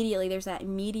immediately, there's that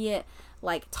immediate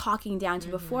like talking down to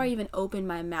before I even open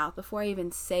my mouth, before I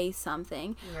even say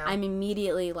something, I'm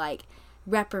immediately like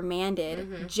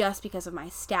reprimanded just because of my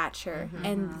stature,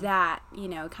 and that,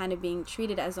 kind of being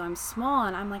treated as though I'm small,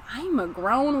 and I'm like, I'm a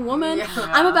grown woman,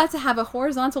 I'm about to have a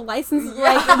horizontal license,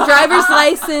 like a driver's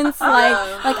license, like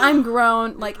I'm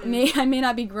grown, like I may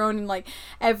not be grown in like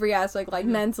every aspect, like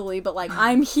mentally, but like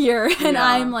I'm here, and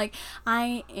I'm like,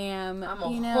 I'm a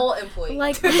whole employee,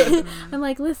 like I'm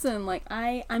like, listen, like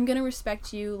I'm gonna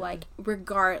respect you, like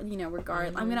regard,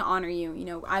 I'm gonna honor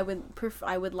you, I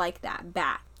would like that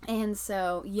back. And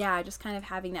so, just kind of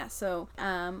having that. So,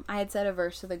 I had said a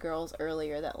verse to the girls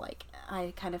earlier that, like,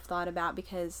 I kind of thought about,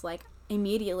 because, like,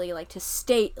 immediately, like, to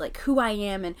state, like, who I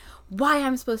am and why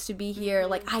I'm supposed to be here,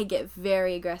 like, I get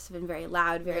very aggressive and very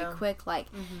loud, very quick, like,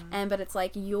 but it's,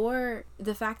 like,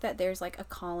 the fact that there's, like, a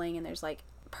calling and there's, like,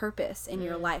 purpose in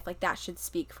your life, like, that should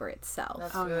speak for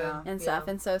itself. And stuff.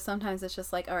 And so sometimes it's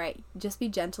just like, all right, just be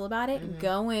gentle about it,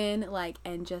 go in, like,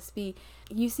 and just be,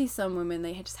 you see some women,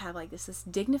 they just have like this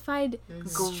dignified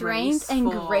strength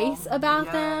and grace about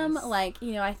them, like,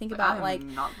 I think about like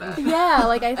not that.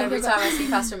 like I think every time I see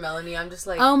Pastor Melanie, I'm just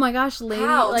like, oh my gosh,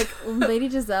 Lady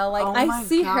Giselle, like, I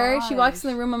see her, she walks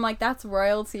in the room, I'm like, that's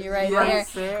royalty right there.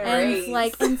 And it's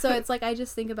like, and so it's like, I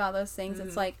just think about those things.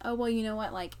 It's like, oh well, you know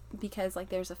what, like, because like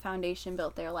there's a foundation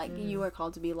built there, like you are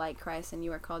called to be like Christ, and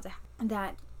you are called to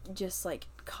that just like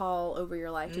call over your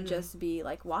life to just be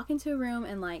like, walk into a room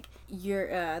and like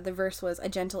the verse was, a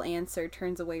gentle answer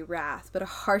turns away wrath, but a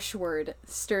harsh word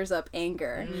stirs up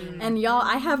anger. And y'all,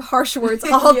 I have harsh words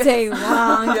all day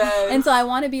long. And so I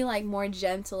want to be like more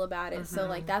gentle about it. So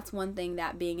like that's one thing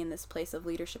that being in this place of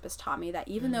leadership has taught me, that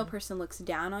even though a person looks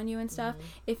down on you and stuff,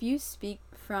 if you speak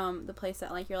from the place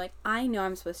that like you're like, I know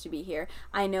I'm supposed to be here,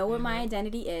 I know what my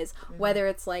identity is, whether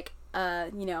it's like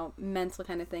mental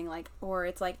kind of thing, like, or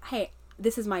it's like, hey,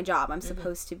 this is my job, I'm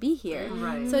supposed to be here.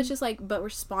 So it's just like, but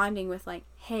responding with like,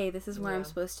 hey, this is where I'm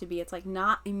supposed to be. It's like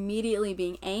not immediately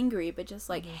being angry, but just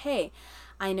like, hey,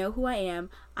 I know who I am,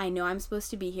 I know I'm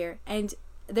supposed to be here. And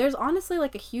there's honestly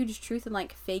like a huge truth in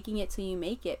like faking it till you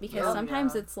make it, because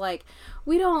sometimes it's like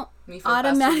we don't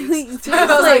automatically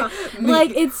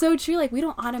like it's so true, like we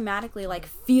don't automatically like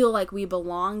feel like we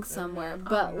belong somewhere.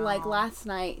 But like last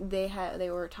night they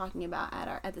were talking about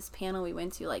at this panel we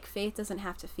went to, like, faith doesn't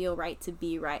have to feel right to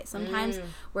be right. Sometimes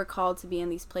we're called to be in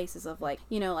these places of like,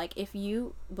 like if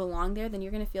you belong there, then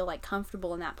you're gonna feel like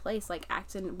comfortable in that place, like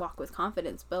act and walk with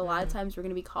confidence. But a lot of times we're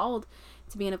gonna be called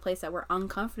to be in a place that we're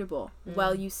uncomfortable.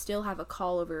 Well, you still have a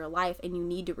call over your life, and you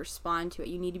need to respond to it.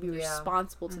 You need to be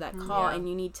responsible to that call, and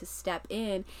you need to step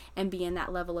in and be in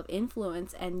that level of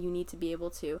influence, and you need to be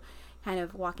able to kind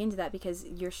of walk into that, because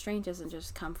your strength doesn't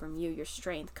just come from you, your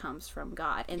strength comes from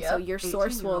God, and so your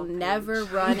source will never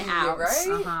run out.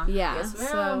 Yes,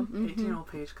 so 18-year-old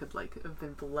Paige could like have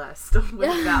been blessed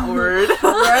with that word.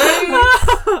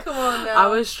 Come on now. I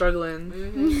was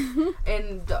struggling.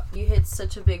 And you hit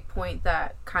such a big point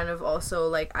that kind of also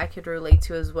like I could relate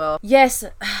to as well. Yes,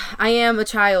 I am a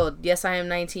child. Yes, I am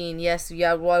 19. Yes,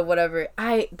 whatever.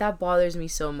 That bothers me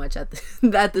so much at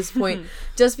this point,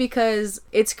 just because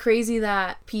it's crazy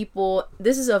that people,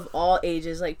 this is of all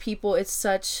ages, like people, it's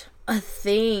such a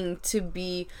thing to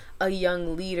be a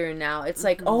young leader now. It's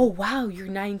like, oh wow, you're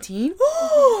 19?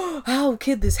 How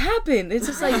could this happen? It's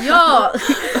just like, y'all,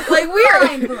 like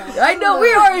I know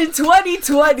we are in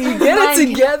 2020. Get it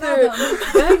together.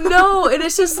 I know, and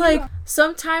it's just like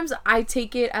sometimes I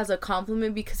take it as a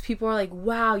compliment, because people are like,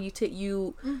 wow,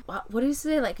 what do you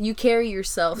say? Like, you carry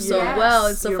yourself so well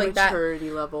and stuff like that.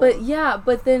 Maturity level.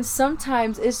 But then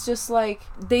sometimes it's just like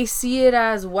they see it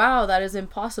as, wow, that is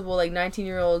impossible. Like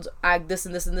 19-year-olds act this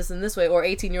and this and this and this way, or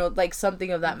 18-year-old, like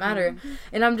something of that matter.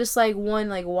 And I'm just like, one,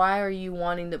 like, why are you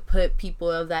wanting to put people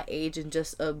of that age in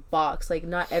just a box? Like,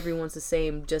 not everyone's the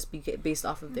same just based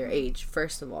off of their age,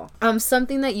 first of all.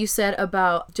 Something that you said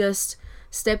about just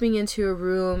stepping into a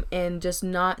room and just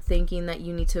not thinking that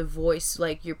you need to voice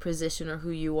like your position or who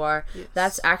you are.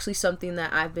 That's actually something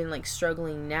that I've been like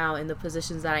struggling now in the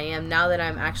positions that I am, now that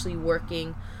I'm actually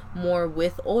working more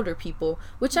with older people,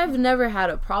 which I've never had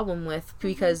a problem with,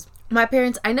 because my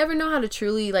parents, I never know how to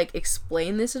truly like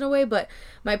explain this in a way, but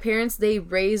my parents, they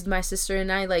raised my sister and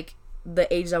I like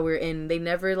the age that we're in. They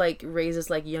never like raised us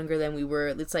like younger than we were.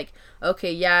 It's like,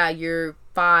 okay, yeah, you're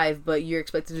 5, but you're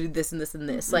expected to do this and this and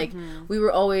this. Like, we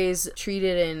were always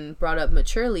treated and brought up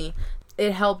maturely.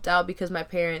 it helped out because my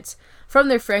parents, from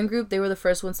their friend group, they were the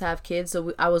first ones to have kids,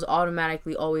 so I was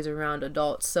automatically always around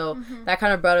adults. So that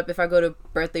kind of brought up, if I go to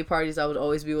birthday parties, I would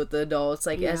always be with the adults.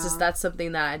 Like, it's just, that's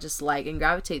something that I just like and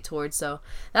gravitate towards. So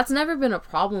that's never been a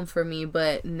problem for me.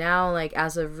 But now, like,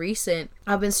 as of recent,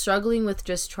 I've been struggling with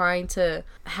just trying to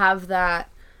have that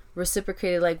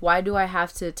reciprocated. Like, why do I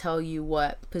have to tell you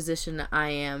what position I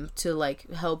am to like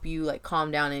help you like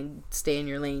calm down and stay in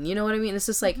your lane? You know what I mean? It's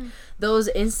just like those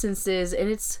instances, and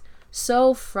it's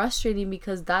so frustrating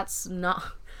because that's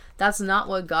not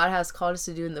what God has called us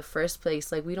to do in the first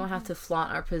place. Like, we don't have to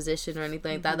flaunt our position or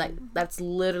anything like that. Like, that's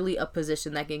literally a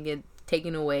position that can get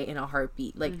taken away in a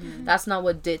heartbeat. Like, that's not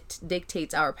what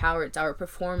dictates our power. It's our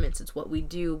performance. It's what we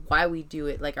do, why we do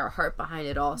it, like our heart behind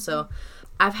it all. So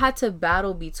I've had to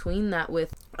battle between that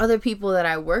with other people that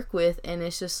I work with, and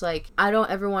it's just like, I don't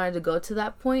ever want it to go to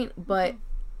that point, but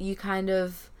I kind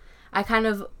of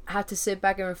have to sit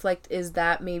back and reflect, is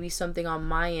that maybe something on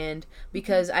my end?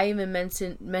 Because I even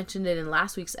mentioned it in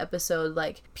last week's episode,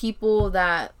 like, people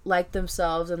that like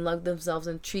themselves and love themselves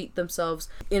and treat themselves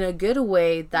in a good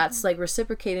way, that's like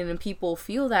reciprocated, and people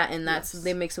feel that, and that's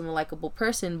they make them a likable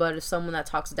person. But if someone that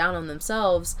talks down on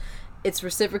themselves, it's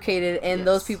reciprocated, and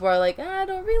those people are like, I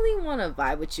don't really want to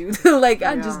vibe with you. Like,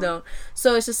 I just don't.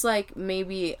 So it's just like,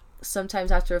 maybe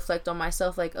sometimes I have to reflect on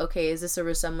myself, like, okay, is this a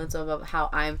resemblance of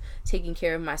how I'm taking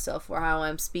care of myself or how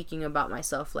I'm speaking about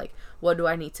myself? Like, what do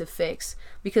I need to fix?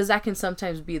 Because that can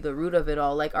sometimes be the root of it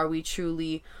all. Like, are we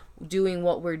truly doing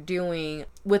what we're doing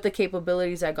with the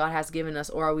capabilities that God has given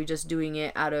us, or are we just doing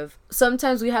it out of,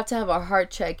 sometimes we have to have a heart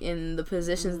check in the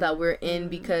positions that we're in,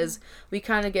 because we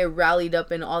kind of get rallied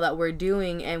up in all that we're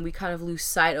doing, and we kind of lose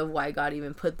sight of why God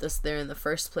even put us there in the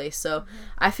first place. So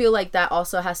I feel like that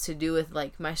also has to do with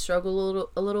like my struggle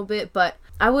a little bit. But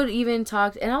I would even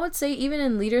talk, and I would say even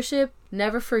in leadership,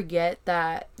 never forget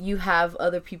that you have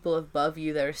other people above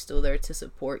you that are still there to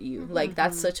support you. Like,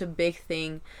 that's such a big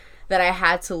thing that I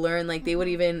had to learn. Like, they would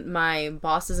even, my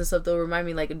bosses and stuff, they'll remind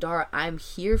me, like, Dara, I'm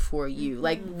here for you.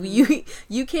 Like,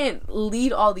 you can't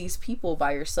lead all these people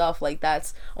by yourself. Like,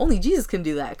 that's, only Jesus can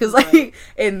do that. Because, like,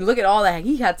 and look at all that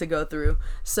he had to go through.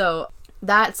 So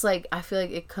that's, like, I feel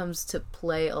like it comes to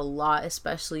play a lot,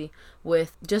 especially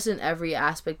with just in every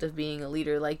aspect of being a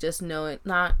leader. Like, just knowing,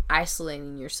 not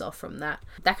isolating yourself from that.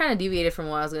 That kind of deviated from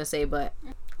what I was going to say, but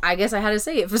I guess I had to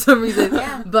say it for some reason.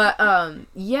 But,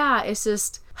 it's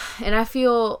just, and I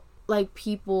feel like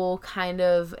people kind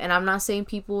of, and I'm not saying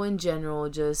people in general,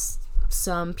 just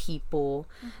some people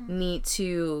need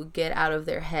to get out of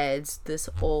their heads this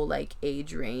whole, like,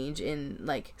 age range and,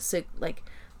 like,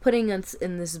 putting us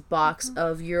in this box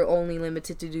of you're only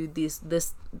limited to do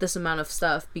this amount of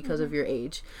stuff because of your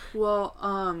age. Well,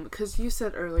 because you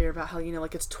said earlier about how, you know,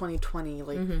 like, it's 2020,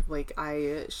 like, like,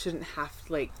 I shouldn't have,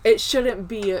 like, it shouldn't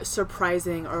be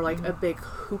surprising or, like, a big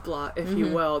hoopla, if you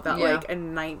will, that, like, a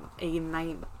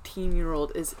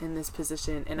 19-year-old is in this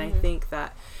position. And I think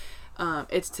that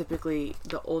it's typically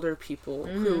the older people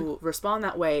who respond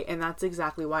that way, and that's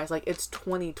exactly why it's like, it's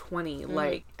 2020.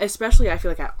 Like, especially I feel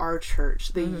like at our church,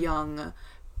 the young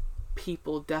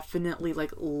people definitely,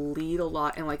 like, lead a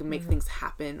lot and, like, make things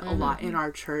happen a lot in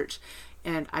our church.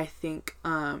 And I think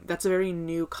that's a very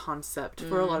new concept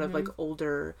for a lot of, like,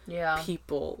 older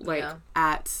people. Like,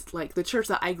 at, like, the church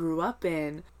that I grew up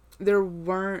in, there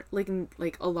weren't,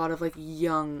 like a lot of, like,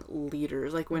 young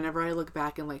leaders. Like, whenever I look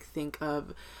back and, like, think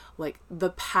of, like,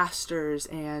 the pastors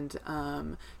and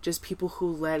just people who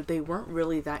led, they weren't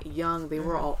really that young. They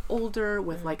were all older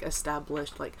with, like,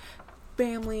 established, like,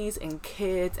 families and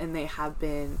kids, and they have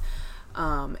been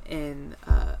in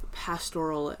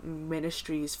pastoral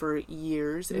ministries for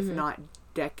years, if not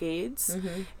decades.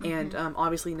 And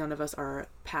obviously none of us are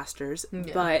pastors,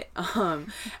 but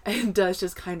it does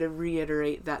just kind of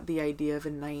reiterate that the idea of a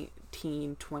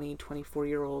 19, 20,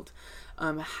 24-year-old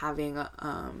having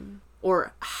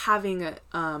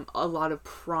a lot of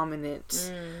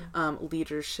prominent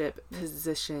leadership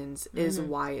positions is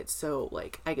why it's so,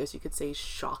 like, I guess you could say,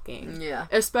 shocking.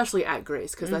 Especially at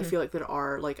Grace, because I feel like there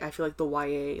are, like, I feel like the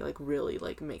YA, like, really,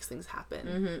 like, makes things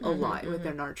happen a lot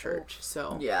within our church.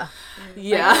 So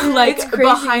like it's crazy.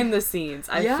 Behind the scenes,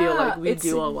 I feel like we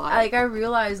do a lot. Like, I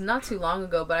realized not too long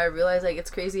ago, but I realized, like,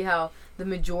 it's crazy how the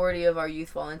majority of our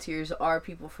youth volunteers are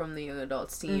people from the young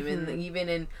adults team, and even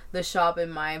in the shop,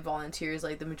 in my volunteers,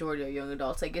 like, the majority are young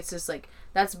adults. Like, it's just, like,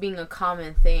 that's being a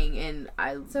common thing, and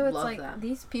I love that.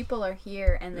 These people are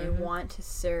here and they want to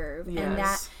serve, and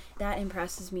that that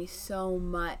impresses me so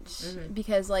much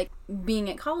because like being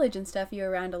at college and stuff, you're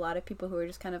around a lot of people who are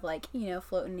just kind of like, you know,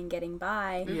 floating and getting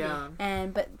by.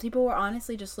 But people were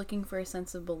honestly just looking for a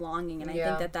sense of belonging, and I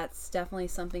think that that's definitely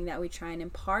something that we try and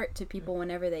impart to people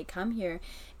whenever they come here.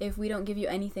 If we don't give you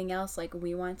anything else, like,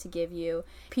 we want to give you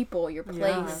people, your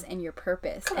place, and your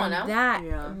purpose. Come on now. That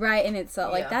right in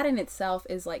itself, like that in itself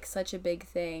is like such a big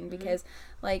thing, because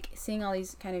like seeing all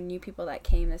these kind of new people that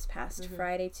came this past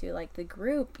Friday to like the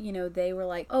group, you know, they were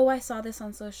like, oh, I saw this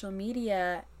on social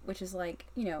media, which is like,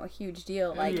 you know, a huge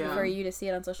deal, like for you to see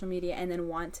it on social media and then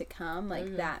want to come,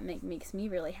 like that makes me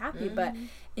really happy. But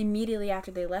immediately after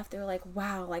they left, they were like,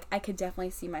 wow, like I could definitely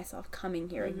see myself coming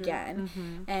here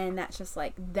again. And that's just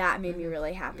like, that made me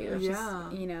really happy, which is,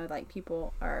 you know, like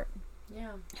people are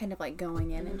kind of like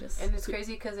going in and just, and it's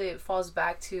crazy because it falls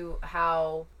back to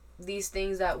how these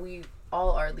things that we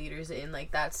all are leaders in,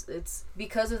 like it's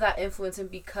because of that influence,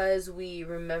 and because we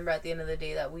remember at the end of the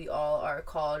day that we all are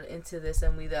called into this,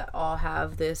 and we that all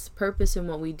have this purpose in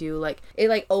what we do, like it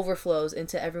like overflows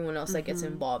into everyone else that gets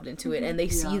involved into it, and they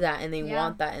see that and they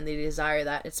want that and they desire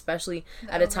that, especially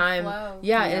at a time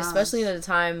and especially at a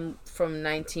time from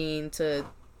 19 to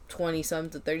 20 something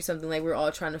to 30 something, like we're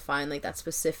all trying to find like that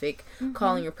specific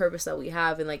calling or purpose that we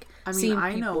have. And like, I mean,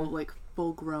 I know like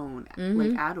full grown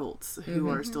like adults who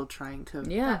are still trying to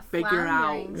figure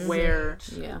out where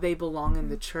they belong in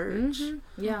the church.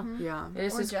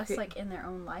 Or just like in their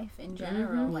own life in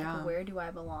general, like where do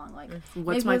I belong, like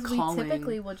what's my calling. We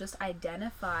typically will just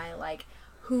identify like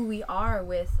who we are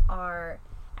with our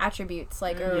attributes,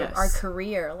 like or our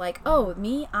career, like oh,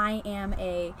 me, I am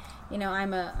a, you know,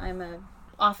 I'm a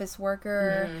office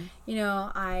worker, you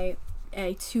know,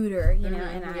 a tutor, you know,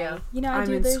 and I, you know, I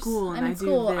do this. I'm in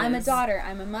school. I'm a daughter.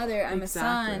 I'm a mother. I'm a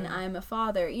son. I'm a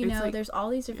father. You know, like, there's all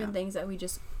these different things that we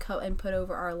just and put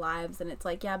over our lives, and it's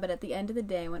like, but at the end of the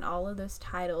day, when all of those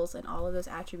titles and all of those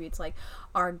attributes like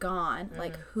are gone,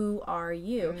 like who are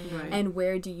you, and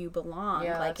where do you belong?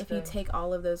 Like if you take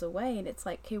all of those away, and it's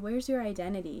like, okay, where's your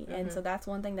identity? And so that's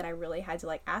one thing that I really had to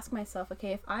like ask myself.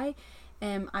 Okay, if I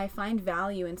find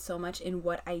value in so much in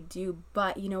what I do,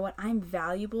 but you know what? I'm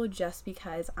valuable just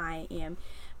because I am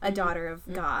a daughter of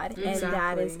God, and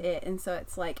that is it. And so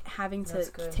it's like having to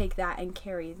take that and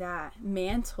carry that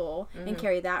mantle and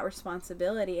carry that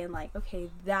responsibility, and like,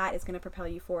 okay, that is going to propel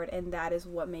you forward, and that is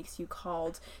what makes you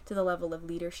called to the level of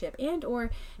leadership and or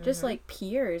just like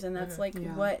peers. And that's like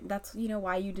that's, you know,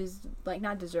 why you we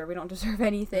don't deserve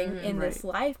anything in this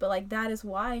life, but like that is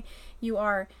why you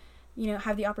are, you know,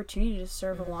 have the opportunity to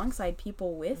serve alongside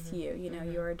people with you. You know,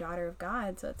 you're a daughter of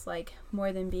God, so it's like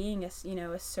more than being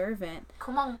a servant.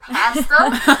 Come on,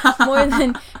 pastor. More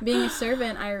than being a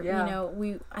servant, you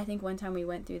know, I think one time we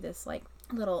went through this like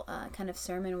little kind of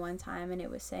sermon one time, and it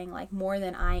was saying like, more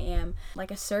than I am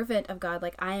like a servant of God,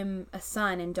 like I am a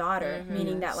son and daughter,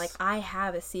 meaning that like I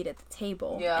have a seat at the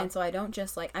table, and so I don't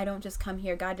just come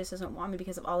here. God just doesn't want me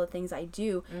because of all the things I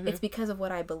do. It's because of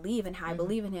what I believe and how I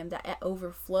believe in him that it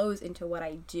overflows into what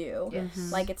I do.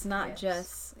 Like it's not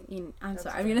just, you know, I'm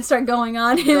sorry, I'm gonna start going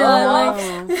on, you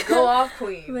know, like, go off,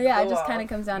 queen. But it just kind of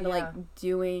comes down to like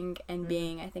doing and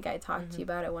being. I think I talked to you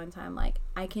about it one time, like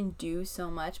I can do so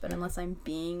much, but unless I'm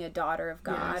being a daughter of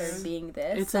God or being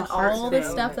this, then all the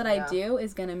stuff that I do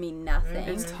is gonna mean nothing.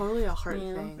 It's totally a heart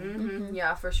thing.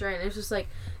 Yeah, for sure. And it's just like,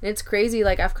 it's crazy,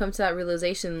 like I've come to that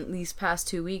realization these past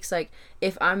 2 weeks, like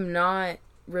if I'm not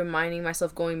reminding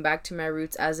myself, going back to my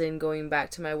roots, as in going back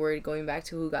to my word, going back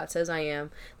to who God says I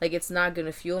am, like it's not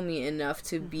gonna fuel me enough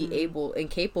to be able and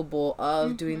capable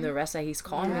of doing the rest that he's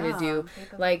calling me to do.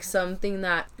 Like something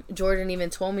that Jordan even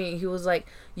told me, he was like,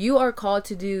 you are called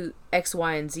to do X,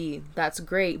 Y, and Z. That's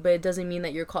great, but it doesn't mean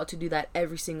that you're called to do that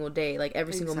every single day, like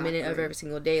every single minute of every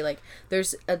single day. Like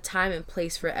there's a time and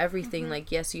place for everything.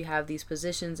 Like yes, you have these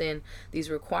positions and these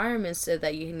requirements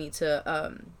that you need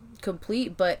to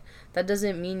complete, but that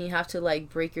doesn't mean you have to like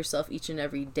break yourself each and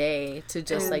every day to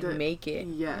just like make it.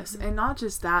 And not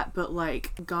just that, but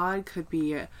like God could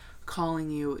be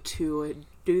calling you to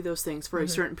do those things for a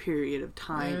certain period of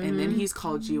time, and then he's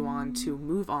called you on to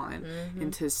move on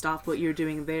and to stop what you're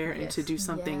doing there and to do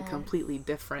something completely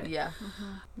different.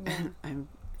 And I'm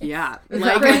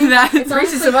like that. It's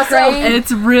honestly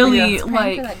it's really it's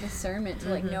like for that discernment to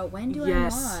like know when do I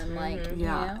on, like you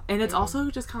know? And it's also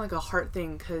just kind of like a heart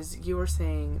thing, because you were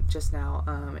saying just now,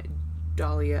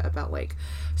 Dahlia, about like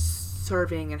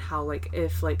serving and how like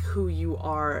if like who you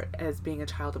are as being a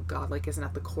child of God like isn't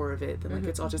at the core of it, then like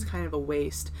it's all just kind of a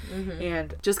waste.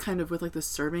 And just kind of with like the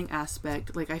serving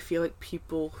aspect, like I feel like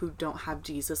people who don't have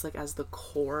Jesus like as the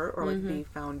core or like the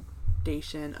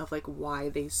foundation of like why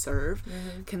they serve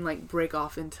can like break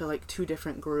off into like two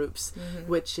different groups,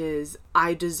 which is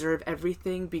I deserve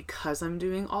everything because I'm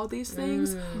doing all these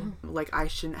things. Like I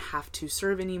shouldn't have to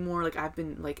serve anymore. Like I've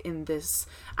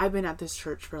been at this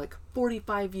church for like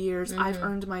 45 years. I've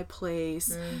earned my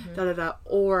place.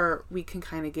 Or we can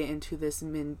kind of get into this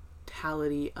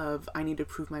mentality of I need to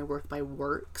prove my worth by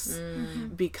works,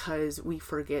 because we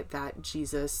forget that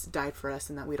Jesus died for us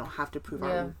and that we don't have to prove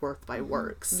our worth by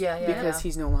works, because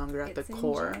he's no longer at the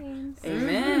core.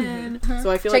 Amen.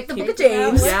 So I feel Check like the book of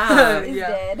James.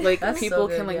 Like That's people so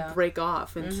good, can like break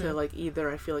off into like either,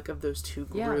 I feel like, of those two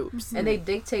groups, and they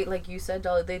dictate, like you said,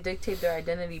 Dolly, they dictate their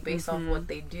identity based off what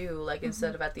they do. Like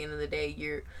instead of at the end of the day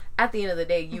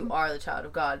you are the child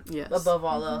of God, above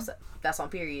all else. That's on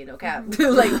period, no cap.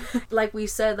 like we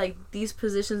said, like these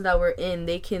positions that we're in,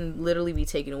 they can literally be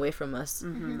taken away from us,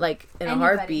 like in a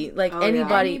heartbeat. Like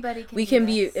anybody can we can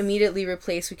be immediately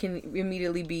replaced. We can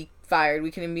immediately be fired.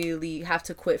 We can immediately have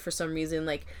to quit for some reason.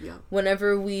 Like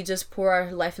whenever we just pour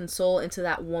our life and soul into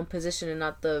that one position and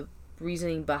not the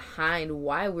reasoning behind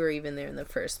why we're even there in the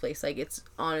first place, like it's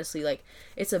honestly like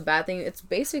it's a bad thing. It's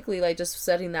basically like just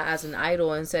setting that as an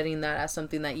idol and setting that as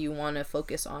something that you want to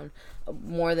focus on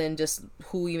more than just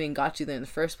who even got you there in the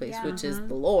first place, which is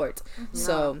the Lord.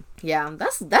 So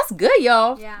that's good,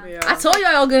 y'all. I told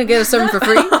y'all gonna get a sermon for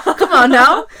free. Come on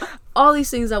now. All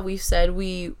these things that we've said,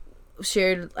 we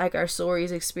shared like our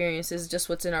stories, experiences, just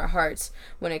what's in our hearts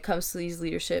when it comes to these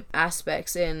leadership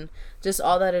aspects and just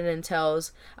all that it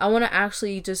entails. I want to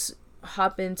actually just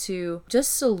hop into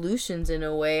just solutions in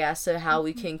a way as to how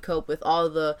we can cope with all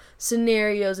the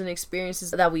scenarios and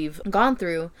experiences that we've gone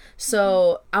through.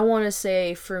 So I want to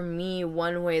say, for me,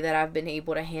 one way that I've been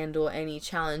able to handle any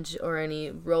challenge or any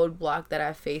roadblock that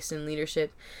I've faced in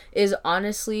leadership is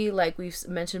honestly, like we've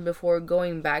mentioned before,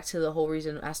 going back to the whole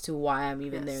reason as to why I'm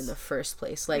even there in the first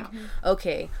place. Like,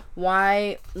 okay,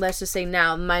 why, let's just say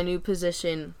now my new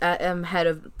position, I'm head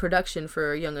of production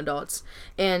for young adults,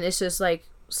 and it's just like,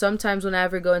 sometimes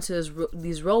whenever I go into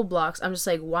these roadblocks, I'm just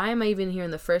like, why am I even here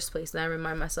in the first place? And I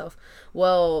remind myself,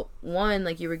 well, one,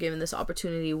 like you were given this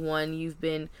opportunity. One,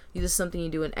 this is something you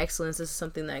do in excellence. This is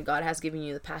something that God has given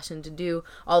you the passion to do.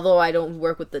 Although I don't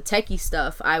work with the techie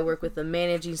stuff, I work with the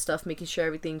managing stuff, making sure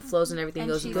everything flows and everything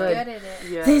goes good. Good at it.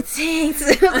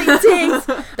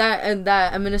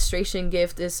 That administration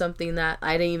gift is something that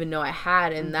I didn't even know I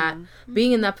had, and that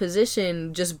being in that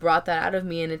position just brought that out of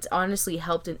me, and it's honestly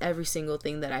helped in every single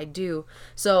thing that I do.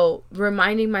 So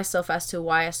reminding myself as to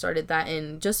why I started that,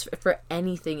 and just for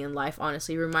anything in life,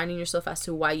 honestly, reminding yourself as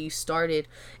to why you started.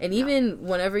 And even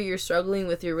whenever you're struggling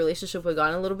with your relationship with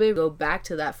God a little bit, go back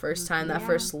to that first time, that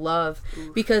first love,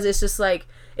 because it's just like,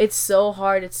 it's so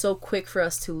hard, it's so quick for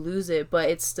us to lose it, but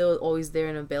it's still always there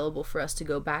and available for us to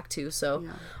go back to. So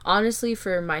honestly,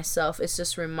 for myself, it's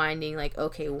just reminding, like,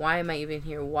 okay, why am I even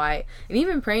here? Why? And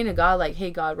even praying to God, like, hey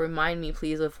God, remind me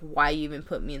please of why you even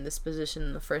put me in this position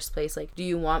in the first place. Like, do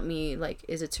you want me, like,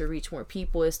 is it to reach more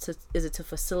people? Is it to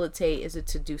facilitate? Is it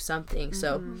to do something?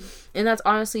 So, and that's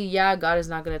honestly, God is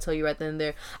not going to tell you right then and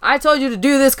there, I told you to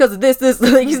do this because of this.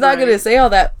 Like, he's not going to say all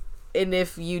that. And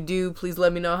if you do, please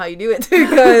let me know how you do it,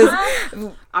 because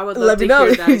I would love to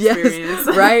hear that experience.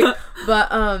 Right?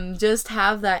 But just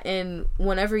have that, and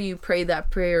whenever you pray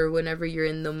that prayer, whenever you're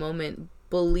in the moment,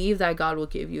 believe that God will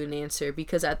give you an answer,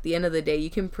 because at the end of the day, you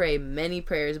can pray many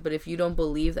prayers, but if you don't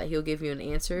believe that he'll give you an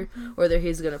answer or that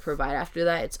he's going to provide after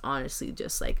that, it's honestly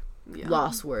just like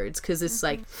lost words, because it's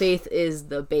like faith is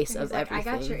the base of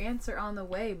everything. I got your answer on the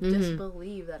way, just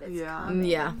believe that it's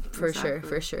coming.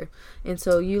 For sure. And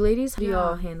so you ladies, how do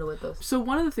y'all handle with those? So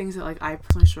one of the things that like I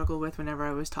personally struggle with whenever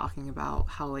I was talking about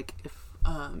how like if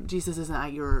Jesus isn't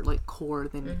at your like core,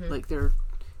 then like there are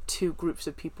two groups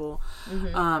of people.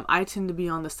 I tend to be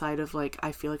on the side of like,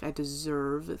 I feel like I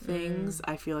deserve things.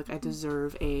 I feel like I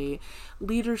deserve a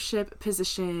leadership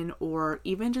position, or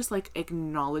even just like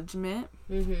acknowledgement.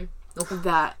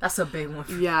 That's a big one.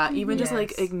 Even just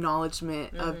like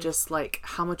acknowledgement of just like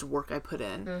how much work I put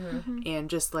in, and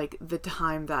just like the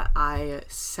time that I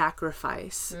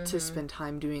sacrifice to spend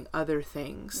time doing other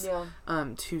things,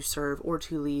 to serve or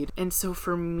to lead. And so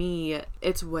for me,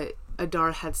 it's what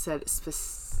Adar had said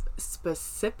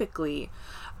specifically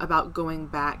about going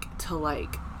back to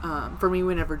like for me,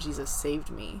 whenever Jesus saved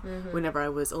me, whenever I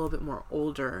was a little bit more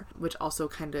older, which also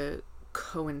kind of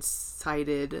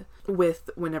coincided with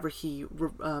whenever he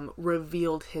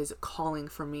revealed his calling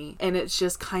for me. And it's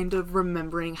just kind of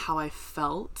remembering how I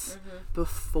felt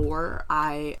before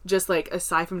I just like,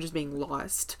 aside from just being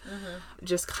lost,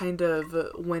 just kind of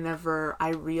whenever I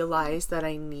realized that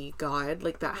I need God,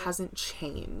 like that hasn't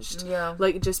changed.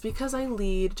 Like just because I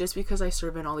lead, just because I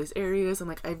serve in all these areas and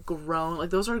like I've grown,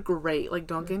 like those are great, like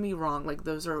don't get me wrong, like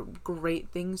those are great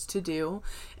things to do,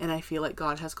 and I feel like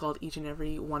God has called each and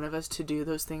every one of us to do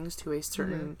those things to a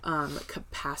certain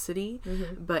capacity,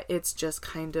 but it's just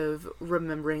kind of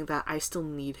remembering that I still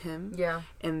need him,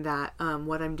 and that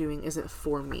what I'm doing isn't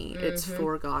for me, it's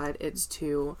for God, it's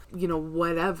to, you know,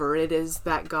 whatever it is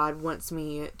that God wants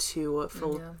me to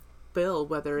fulfill,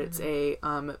 whether it's a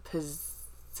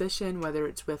position, whether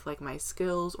it's with like my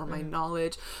skills or my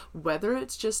knowledge, whether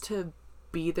it's just to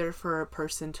be there for a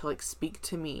person to like speak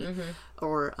to me,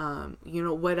 or you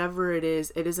know, whatever it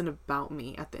is, it isn't about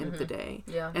me at the end of the day.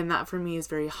 And that for me is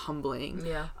very humbling,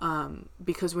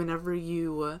 because whenever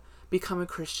you become a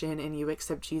Christian and you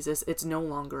accept Jesus, it's no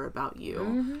longer about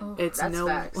you. It's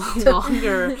no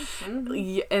longer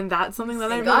and that's something that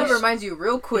I God reminds you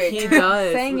real quick. He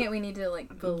does. Saying it, we need to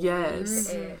like believe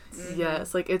it.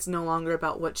 Yes, like it's no longer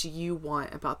about what you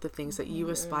want, about the things that you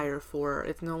aspire for.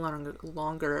 It's no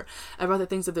longer about the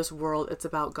things of this world. It's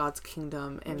about God's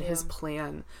kingdom and his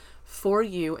plan for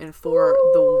you and for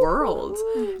the world.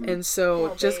 And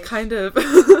so just kind of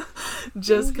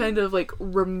like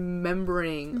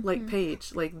remembering, like,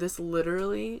 Paige, like this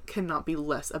literally cannot be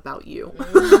less about you.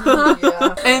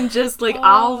 And just like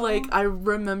I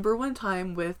remember one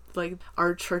time with like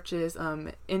our church's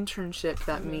internship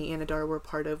that me and Adara were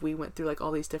part of, we went through like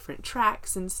all these different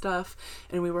tracks and stuff,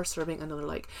 and we were serving under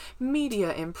like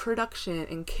media and production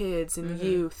and kids and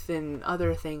youth and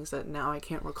other things that now I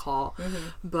can't recall.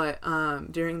 But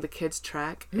during the kids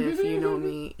track, if you know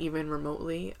me even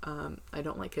remotely, I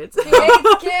don't like kids. He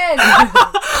hates kids.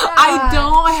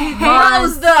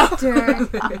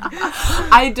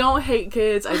 I don't hate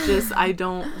kids. I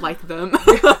don't like them.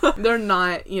 They're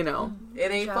not, you know. It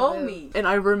ain't for me. And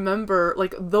I remember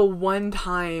like the one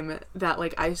time that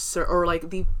like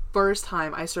the first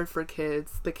time I served for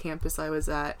kids, the campus I was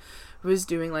at was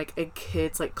doing like a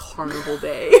kids like carnival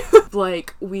day.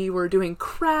 Like we were doing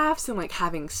crafts and like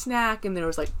having snack, and there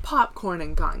was like popcorn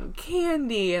and cotton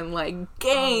candy and like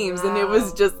games, and it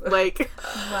was just like,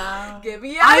 get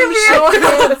me out of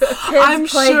here. I'm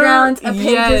playground, sure, a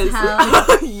Paige's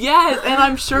house. Yes, and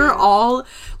I'm sure all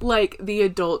like the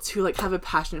adults who like have a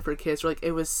passion for kids were like,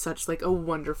 it was such like a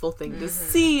wonderful thing to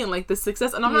see, and like the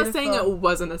success. And I'm not saying it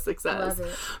wasn't a success,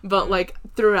 but like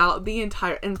throughout the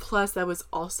entire, and plus that was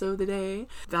also the day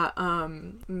that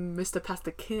Mr.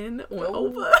 Pastor Ken went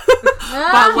over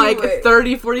by like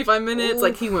 30-45 minutes.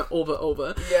 Like he went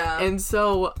over. And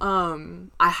so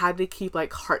I had to keep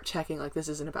like heart checking, like this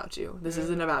isn't about you, this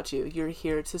isn't about you, you're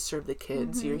here to serve the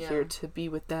kids, you're here to be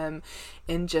with them,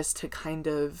 and just to kind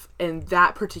of, in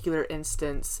that particular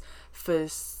instance,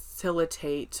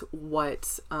 facilitate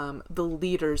what the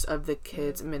leaders of the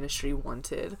kids ministry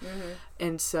wanted.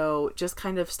 And so just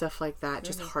kind of stuff like that,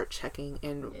 just heart checking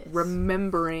and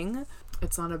remembering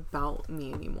it's not about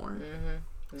me anymore.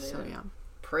 So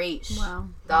Preach. Wow.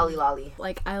 Dolly lolly.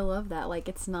 Like, I love that. Like,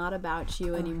 it's not about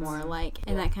you anymore. Like,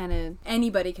 and that kind of,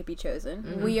 anybody could be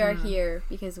chosen. We are here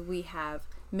because we have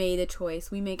made a choice.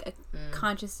 We make a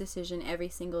conscious decision every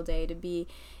single day to be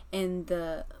in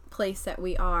the place that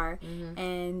we are.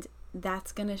 And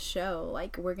that's gonna show.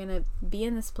 Like, we're gonna be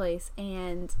in this place,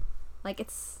 and like,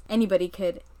 it's, anybody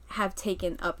could have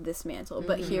taken up this mantle,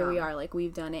 but here we are, like,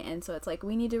 we've done it. And so it's like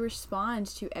we need to respond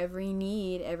to every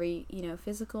need, every, you know,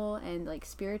 physical and like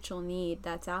spiritual need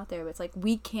that's out there. But it's like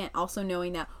we can't, also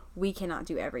knowing that we cannot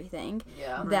do everything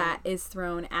that is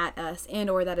thrown at us and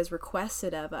or that is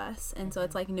requested of us. And so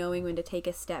it's like knowing when to take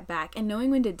a step back and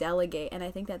knowing when to delegate. And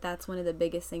I think that that's one of the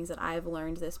biggest things that I've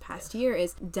learned this past year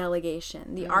is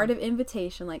delegation, the art of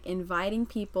invitation, like inviting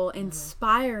people,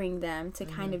 inspiring them to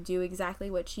kind of do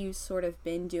exactly what you've sort of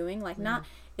been doing. Like not,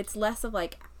 it's less of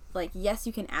like, yes,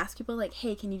 you can ask people like,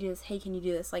 hey, can you do this? Hey, can you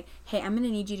do this? Like, hey, I'm gonna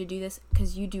need you to do this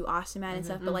because you do awesome at it and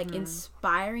stuff. But like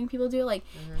inspiring people to do it, like,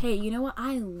 hey, you know what?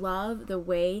 I love the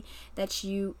way that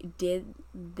you did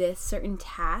this certain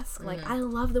task. Like, I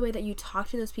love the way that you talk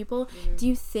to those people. Do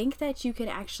you think that you could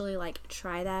actually like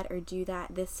try that or do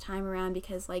that this time around?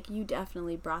 Because like you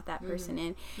definitely brought that person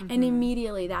in, and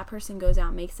immediately that person goes out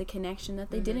and makes a connection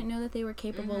that they didn't know that they were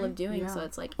capable of doing. So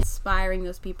it's like inspiring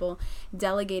those people,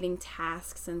 delegating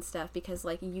tasks and and stuff, because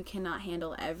like you cannot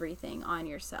handle everything on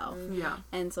yourself. Yeah.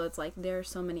 And so it's like there are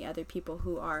so many other people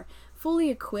who are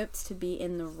fully equipped to be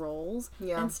in the roles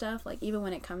and stuff. Like even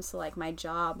when it comes to like my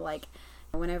job, like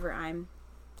whenever I'm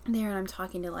there and I'm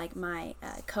talking to like my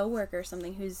coworker or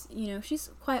something who's, you know,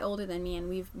 she's quite older than me and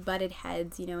we've butted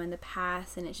heads, you know, in the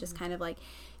past, and it's just kind of like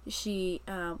she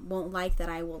won't like that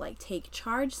I will like take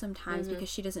charge sometimes because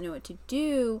she doesn't know what to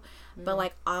do, but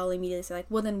like I'll immediately say like,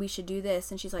 well then we should do this,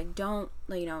 and she's like, don't,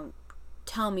 you know,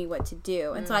 tell me what to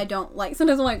do. And so I don't like,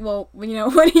 sometimes I'm like, well, you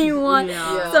know, what do you want?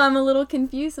 So I'm a little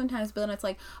confused sometimes, but then it's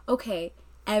like, okay,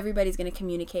 everybody's going to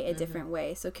communicate a different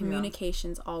way, so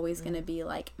communication's always going to be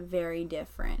like very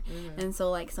different. And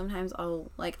so like sometimes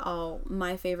I'll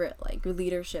my favorite like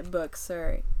leadership books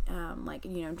are like,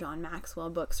 you know, John Maxwell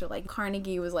books, or like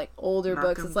Carnegie was like older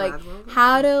books. It's like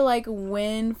how to like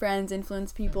win friends,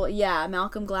 influence people.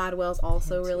 Malcolm Gladwell's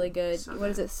also really good. What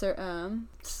is it, sir?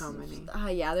 So many.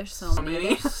 Yeah, there's so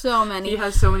many. There's so many. He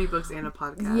has so many books and a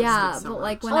podcast. Yeah, so but much.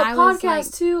 like when I was podcast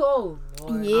like, too. Oh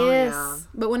Lord. yes.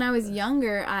 But when I was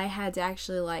younger, I had to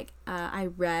actually like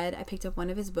I picked up one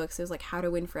of his books. It was like How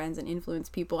to Win Friends and Influence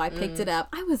People. I picked it up.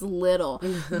 I was little,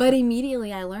 but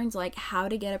immediately I learned like how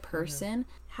to get a person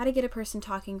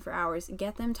talking for hours,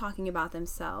 get them talking about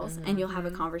themselves, and you'll have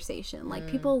a conversation. Like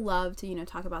people love to, you know,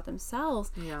 talk about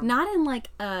themselves, not in like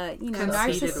a, you know,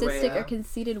 narcissistic or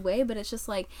conceited way, but it's just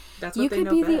like you could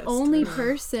be the only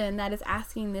person that is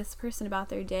asking this person about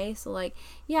their day. So like,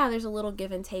 yeah, there's a little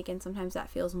give and take, and sometimes that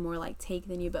feels more like take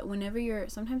than you. But whenever you're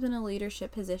sometimes in a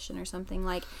leadership position or something,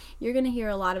 like you're gonna hear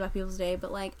a lot about people's day,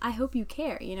 but like I hope you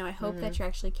care, you know, I hope that you're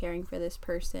actually caring for this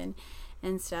person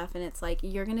and stuff. And it's like,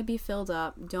 you're gonna be filled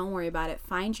up, don't worry about it.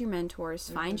 Find your mentors,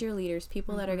 find your leaders,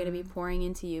 people that are gonna be pouring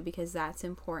into you, because that's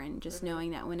important. Just knowing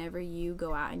that whenever you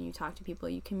go out and you talk to people,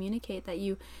 you communicate that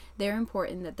they're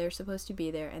important, that they're supposed to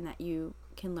be there, and that you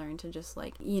can learn to just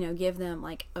like, you know, give them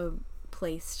like a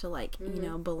place to like, you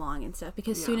know, belong and stuff,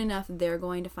 because soon enough they're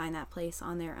going to find that place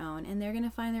on their own, and they're going to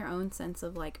find their own sense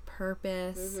of like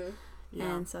purpose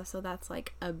and stuff. So that's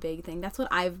like a big thing. That's what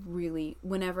I've really,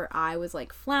 whenever I was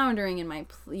like floundering in my,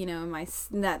 you know,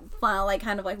 that like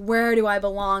kind of like where do I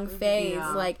belong phase,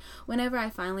 like whenever I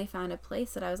finally found a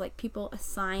place that I was like, people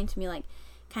assigned to me, like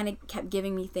kind of kept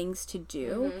giving me things to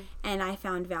do, and I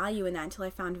found value in that, until I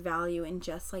found value in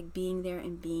just like being there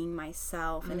and being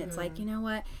myself. And it's like, you know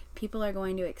what, people are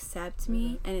going to accept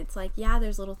me, and it's like, yeah,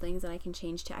 there's little things that I can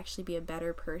change to actually be a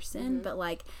better person, but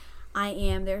like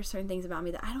there are certain things about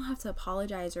me that I don't have to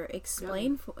apologize or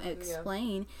explain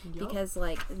because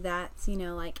like that's, you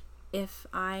know, like if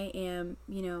I am,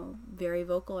 you know, very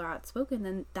vocal or outspoken,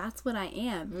 then that's what I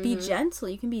am. Be gentle.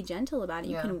 You can be gentle about it.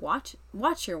 You can watch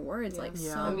your words like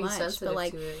so much, but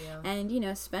like, and you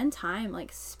know, spend time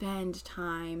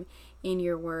in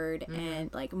your word,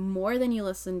 and like more than you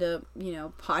listen to, you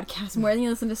know, podcasts, more than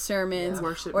you listen to sermons,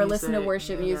 listen to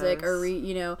worship music, or read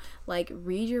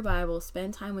your Bible,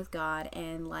 spend time with God.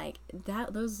 And like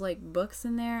that, those like books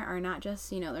in there are not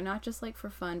just, you know, they're not just like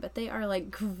for fun, but they are like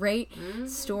great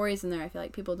stories in there. I feel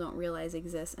like people don't realize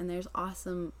exist, and there's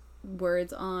awesome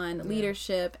words on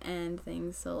leadership and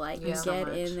things. So like get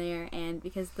in there, and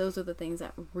because those are the things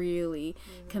that really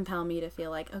compel me to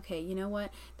feel like, okay, you know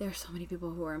what, there are so many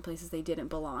people who are in places they didn't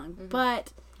belong,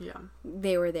 but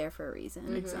they were there for a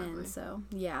reason. And so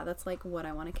that's like what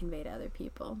I want to convey to other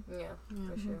people.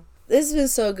 For sure. This has been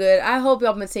so good. I hope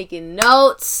y'all been taking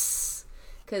notes,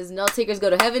 because note takers go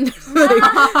to heaven. Just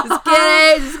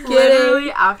kidding.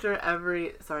 Literally after every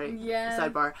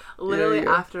sidebar. Literally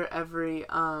after every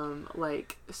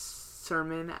like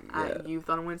sermon at youth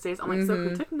on Wednesdays, I'm like, so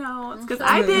who took notes? Because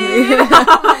I did.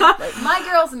 My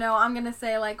girls know I'm gonna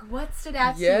say like, what stood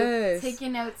out to you? Take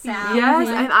your notes out. Yes,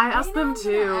 and I asked them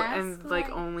too, and like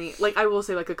only like I will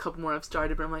say like a couple more have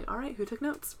started, but I'm like, all right, who took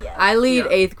notes? I lead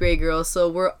 8th grade girls, so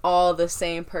we're all the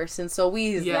same person. So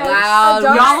we loud.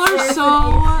 Y'all are so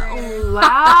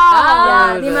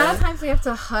loud. The amount of times we have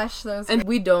to hush those. And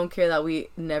we don't care that we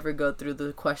never go through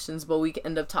the questions, but we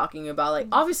end up talking about like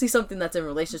obviously something that's in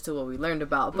relation to what we learned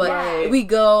about, but we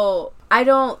go, I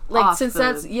don't like, since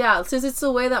it's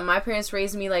the way that my parents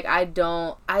raised me, like I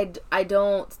don't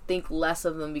think less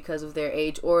of them because of their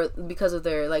age or because of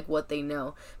their like what they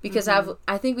know, because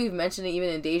I think we've mentioned it even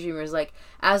in Daydreamers, like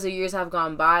as the years have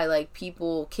gone by, like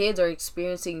kids are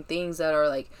experiencing things that are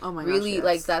like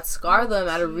like that scar them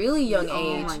at a really young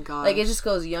age. Like it just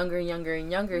goes younger and younger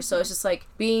and younger. So it's just like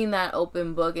being that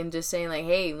open book and just saying like,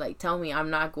 hey, like tell me, I'm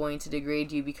not going to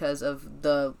degrade you because of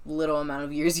the little amount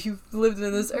of years you've lived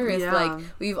in this earth. like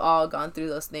we've all gone through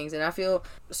those things, and I feel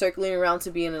circling around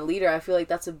to being a leader, I feel like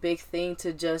that's a big thing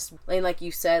to just, like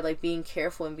you said, like being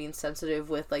careful and being sensitive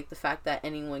with like the fact that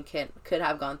anyone could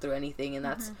have gone through anything, and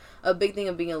that's a big thing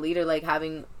of being a leader, like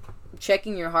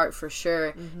checking your heart for sure,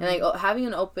 and like having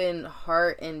an open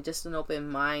heart and just an open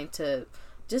mind to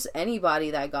just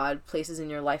anybody that God places in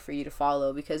your life for you to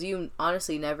follow, because you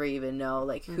honestly never even know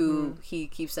like who he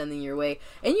keeps sending your way,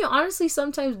 and you honestly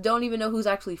sometimes don't even know who's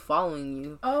actually following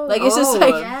you. It's just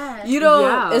like you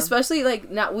don't, especially like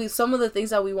some of the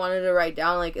things that we wanted to write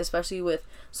down, like especially with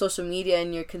social media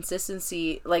and your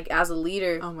consistency, like as a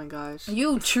leader. Oh my gosh,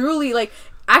 you truly like.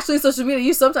 Actually, social media,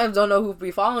 you sometimes don't know who'll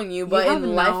be following you, but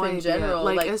in life in general,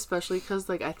 like especially because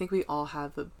like I think we all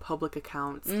have public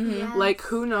accounts. Yes. Like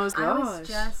who knows? I was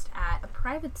just at a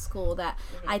private school that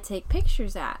I take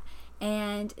pictures at,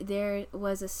 and there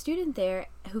was a student there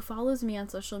who follows me on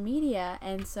social media,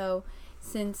 and so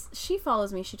since she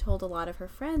follows me, she told a lot of her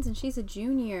friends, and she's a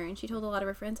junior, and she told a lot of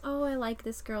her friends, oh, I like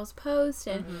this girl's post,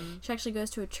 and she actually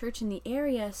goes to a church in the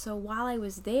area. So while I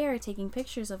was there taking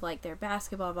pictures of like their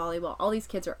basketball, volleyball, all these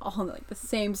kids are all in like the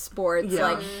same sports,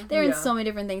 like they're in so many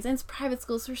different things, and it's private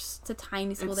schools, so it's a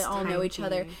tiny school, they all know each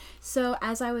other. So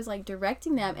as I was like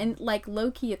directing them, and like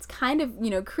low-key it's kind of, you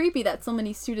know, creepy that so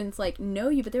many students like know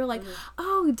you, but they were like,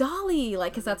 oh, Dolly,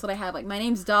 like, because that's what I have, like my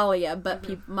name's Dahlia, but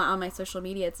on my social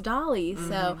media it's Dolly.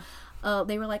 So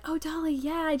they were like, oh, Dolly,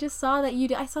 yeah, I just saw that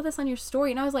I saw this on your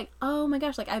story. And I was like, oh my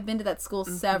gosh, like I've been to that school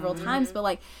several times, but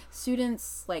like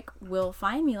students like will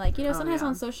find me like, you know, sometimes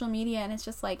on social media, and it's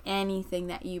just like anything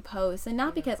that you post, and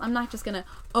not because I'm not just gonna,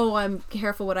 I'm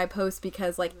careful what I post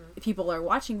because like people are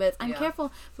watching, but I'm careful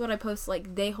with what I post,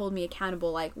 like they hold me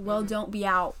accountable, like, well, don't be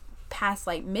out past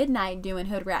like midnight doing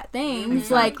hood rat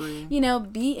things, like, you know,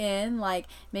 be in like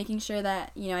making sure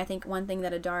that, you know, I think one thing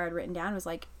that Adara had written down was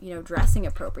like, you know, dressing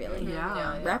appropriately,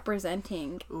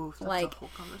 representing. Oof, that's like a whole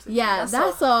conversation.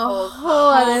 That's a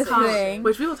whole other thing,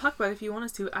 which we will talk about if you want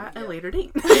us to at a later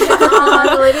date. At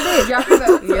a later date. Drop your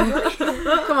votes.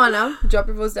 Come on now, drop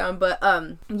your votes down. But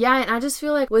and I just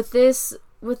feel like with this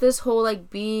whole like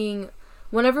being,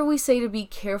 whenever we say to be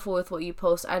careful with what you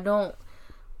post, I don't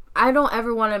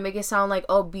ever want to make it sound like,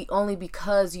 only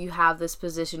because you have this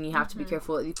position you have to be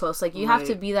careful what you post. Like, you have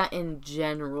to be that in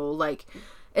general. Like,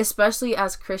 especially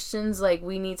as Christians, like,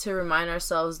 we need to remind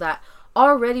ourselves that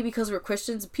already, because we're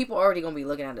Christians, people are already going to be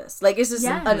looking at us. Like, it's just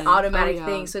an automatic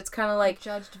thing. So it's kind of like...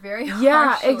 judged very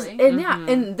harshly.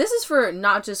 And this is for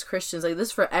not just Christians. Like, this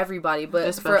is for everybody. But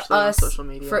especially for us... on social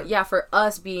media. For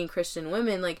us being Christian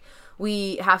women, like,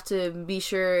 we have to be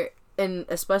sure... and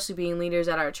especially being leaders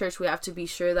at our church, we have to be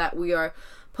sure that we are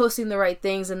posting the right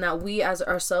things, and that we as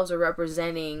ourselves are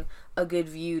representing a good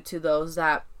view to those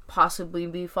that possibly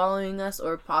be following us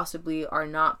or possibly are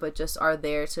not, but just are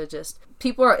there to just...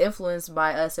 people are influenced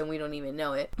by us and we don't even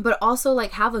know it. But also,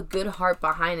 like, have a good heart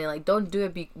behind it. Like, don't do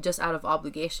it just out of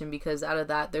obligation, because out of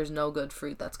that there's no good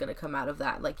fruit that's going to come out of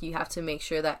that. Like, you have to make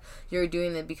sure that you're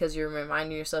doing it because you're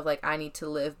reminding yourself, like, I need to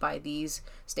live by these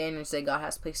standards that God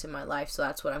has placed in my life, so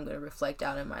that's what I'm going to reflect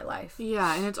out in my life.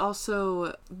 Yeah, and it's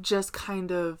also just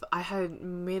kind of... I had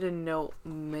made a note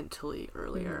mentally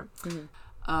earlier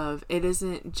of, it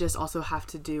isn't just also have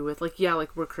to do with like,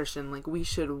 like we're Christian, like we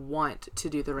should want to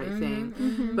do the right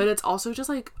thing, but it's also just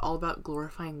like all about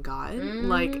glorifying God.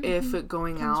 Like, if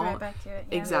going Comes out right back to it,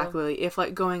 exactly, if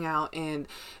like going out and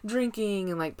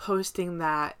drinking and like posting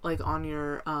that like on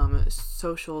your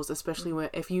socials, especially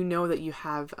if you know that you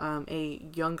have a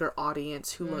younger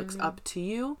audience who looks up to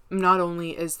you, not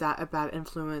only is that a bad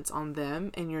influence on them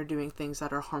and you're doing things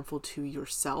that are harmful to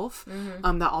yourself,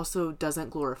 that also doesn't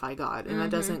glorify God, and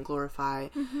that doesn't glorify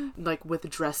like with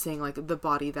dressing like the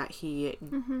body that he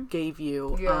gave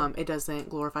you. It doesn't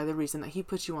glorify the reason that he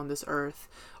put you on this earth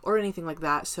or anything like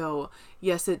that. So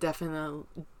yes, it definitely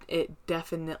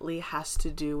has to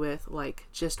do with like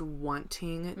just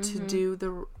wanting to do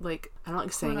the, like, I don't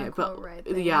like saying it, but right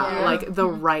like the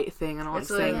right thing. I don't like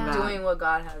saying that. Doing what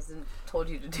God has told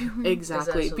you to do.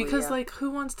 Exactly. Because like, who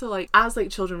wants to like, as like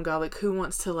children of God, like who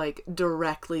wants to like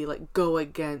directly like go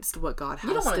against what God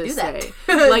has to say?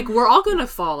 Like, we're all gonna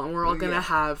fall, and we're all gonna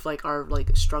have like our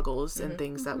like struggles and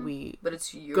things that we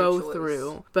it's your go choice.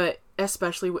 Through. But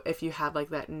especially if you have like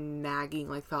that nagging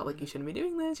like thought, like you shouldn't be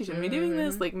doing this, you shouldn't be doing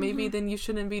this, like maybe then you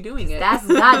shouldn't be doing it. That's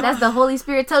God. That's the Holy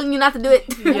Spirit telling you not to do it.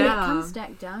 And it comes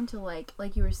back down to like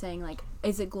you were saying, like,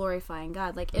 is it glorifying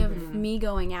God? Like, if me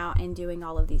going out and doing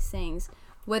all of these things,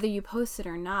 whether you post it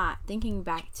or not, thinking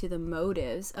back to the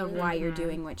motives of why you're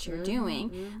doing what you're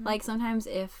doing. Like, sometimes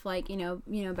if like, you know,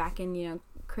 back in, you know,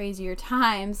 crazier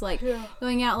times, like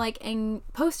going out like and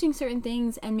posting certain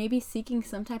things and maybe seeking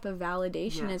some type of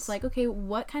validation. It's like, okay,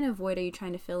 what kind of void are you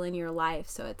trying to fill in your life?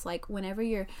 So it's like whenever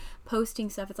you're posting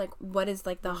stuff, it's like, what is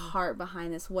like the heart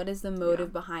behind this? What is the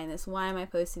motive behind this? Why am I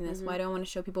posting this? Why do I want to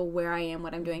show people where I am,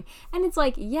 what I'm doing? And it's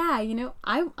like, yeah, you know,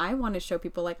 I want to show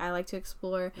people, like, I like to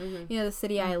explore, you know, the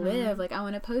city I live, like, I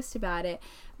want to post about it.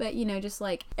 But, you know, just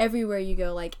like everywhere you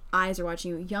go, like, eyes are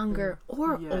watching you, younger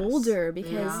or older,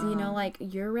 because you know, like,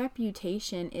 your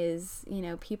reputation is, you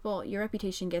know, your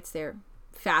reputation gets there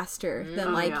faster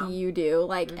than you do,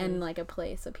 like, in like a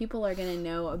place. So people are gonna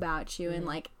know about you, and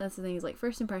like that's the thing, is like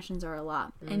first impressions are a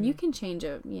lot, and you can change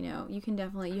you know, you can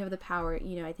definitely, you have the power,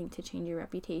 you know, I think, to change your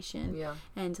reputation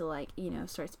and to, like, you know,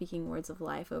 start speaking words of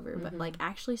life over, but like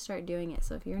actually start doing it.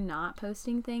 So if you're not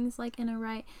posting things like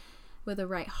with a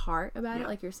right heart about it,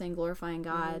 like you're saying, glorifying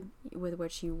God with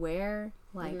what you wear,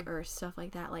 like, or stuff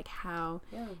like that, like how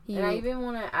you, and I even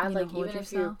want to add, like, even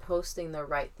if you're posting the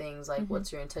right things, like,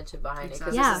 what's your intention behind it?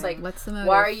 Because it's just like, what's the motive?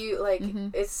 Why are you, like,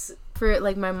 it's for,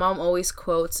 like, my mom always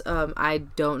quotes, I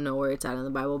don't know where it's at in the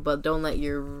Bible, but don't let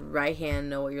your right hand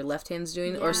know what your left hand's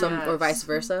doing, or vice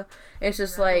versa. It's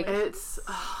just like, it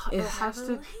has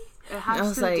to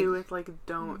do with, like,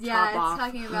 don't chop off.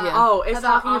 Talking about it's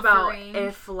talking about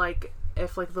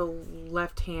if the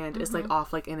left hand is like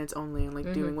off, like in its own land,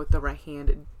 like doing what the right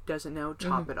hand doesn't know,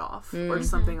 chop it off, or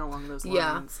something along those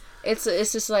lines. It's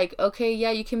just like, okay,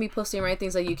 you can be posting right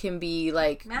things, like you can be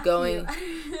like going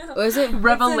what is it,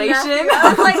 Revelation? I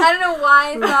was like, I don't know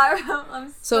why I thought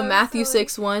I'm so Matthew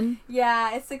 6:1.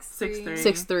 Yeah, it's 6:3.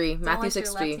 6:3. Matthew 6:3.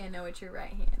 Your left hand know what your right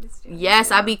hand is doing. Yes,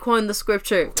 I be quoting the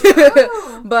scripture.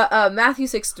 But Matthew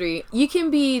 6:3, you can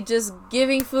be just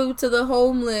giving food to the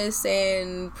homeless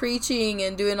and preaching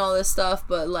and doing all this stuff,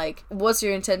 but like, what's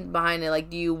your intent behind it? Like,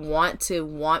 do you want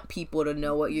people to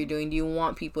know what you're doing? Do you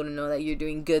want people to know that you're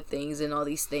doing good things and all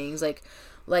these things? Like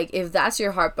if that's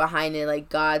your heart behind it, like,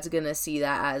 God's gonna see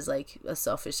that as like a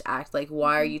selfish act. Like,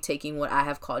 why are you taking what I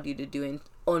have called you to do and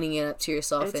owning it up to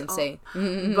yourself saying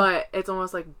but it's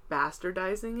almost like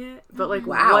bastardizing it, but like,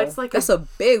 wow, what's like that's a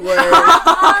big word.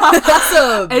 That's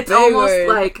a it's big almost word.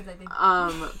 Like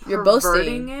you're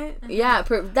perverting boasting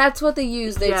it. That's what they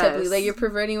use. They typically, like, you're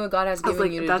perverting what God has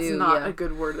given you to that's do. That's not a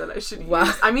good word that I should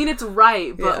use. I mean, it's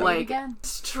right, but like,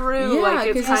 it's true.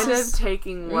 Like, it's kind of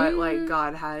taking what like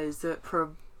God has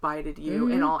provided you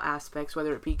in all aspects,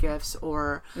 whether it be gifts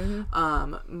or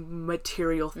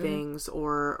material things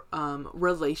or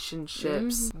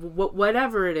relationships,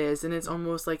 whatever it is, and it's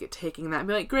almost like it taking that and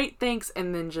be like, great, thanks,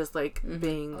 and then just like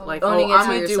being like, I'm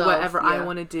gonna do whatever I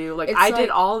want to do. Like, I did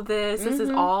all this. This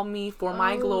is all me for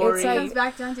my glory. It comes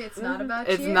back down to, it's not about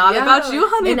you. It's not about you,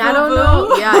 honey. And I don't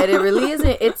know. Yeah, it really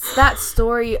isn't. It's that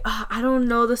story. I don't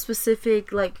know the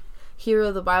specific like hero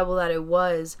of the Bible that it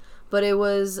was. But it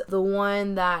was the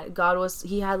one that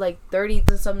he had like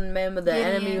 30-something men, but the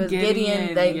enemy was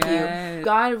Gideon. Thank you.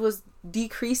 God was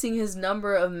decreasing his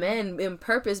number of men in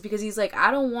purpose, because he's like,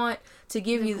 I don't want to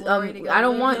give you I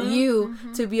don't want you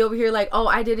to be over here like, oh,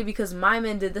 I did it because my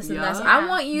men did this and that. So I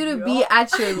want you to be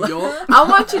at your I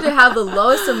want you to have the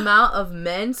lowest amount of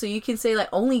men, so you can say like,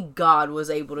 only God was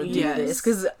able to do this,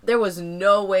 because there was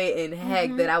no way in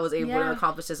heck that I was able to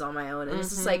accomplish this on my own. And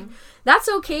it's just like, that's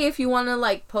okay if you want to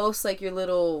like post like your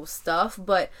little stuff,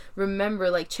 but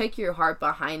remember, like, check your heart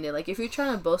behind it. Like, if you're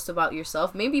trying to boast about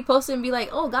yourself, maybe post it and be like,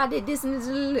 oh, God did this and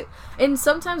this. And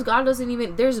sometimes God doesn't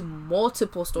even, there's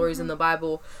multiple stories in the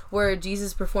Bible where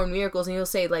Jesus performed miracles, and he'll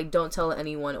say like, don't tell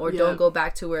anyone, or don't go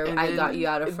back to where I got you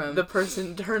out of from. The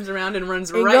person turns around and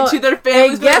runs right to their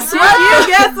family. And guess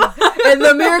what? And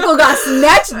the miracle got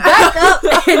snatched back up,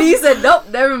 and he said, nope,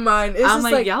 never mind. It's I'm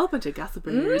just like, y'all a bunch of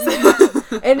gossipers.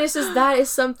 And it's just, that is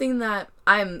something that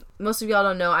most of y'all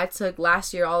don't know. I took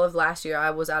all of last year,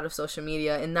 I was out of social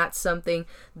media, and that's something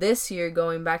this year,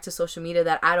 going back to social media,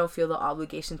 that I don't feel the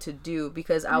obligation to do,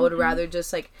 because I would rather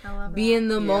just like be in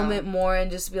the moment more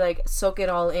and just be like, soak it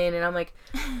all in. And I'm like,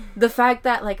 the fact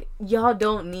that like, y'all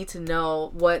don't need to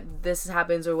know what this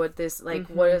happens or what this like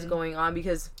what is going on,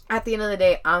 because at the end of the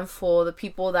day, I'm full. The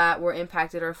people that were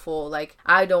impacted are full. Like,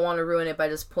 I don't want to ruin it by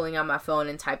just pulling out my phone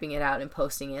and typing it out and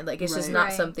posting it. Like, it's just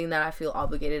not something that I feel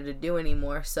obligated to do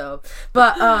anymore. So,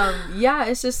 but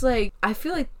it's just like, I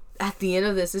feel like at the end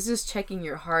of this, it's just checking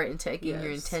your heart and checking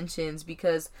your intentions,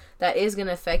 because that is going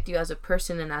to affect you as a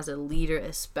person and as a leader,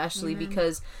 especially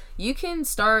because you can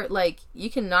start, like, you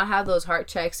can not have those heart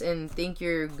checks and think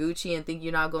you're Gucci and think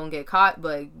you're not going to get caught,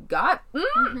 but God,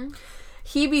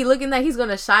 he be looking that he's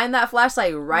gonna shine that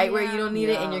flashlight right where you don't need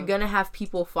it, and Yeah. you're gonna have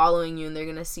people following you, and they're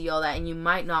gonna see all that, and you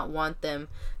might not want them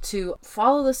to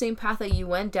follow the same path that you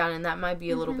went down, and that might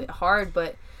be a little bit hard,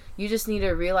 but you just need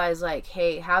to realize, like,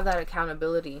 hey, have that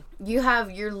accountability.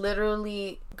 You're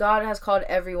literally, God has called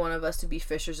every one of us to be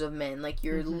fishers of men. Like,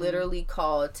 you're literally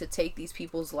called to take these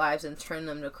people's lives and turn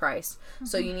them to Christ.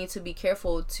 So you need to be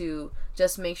careful to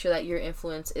just make sure that your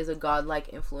influence is a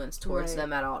God-like influence towards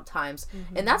them at all times.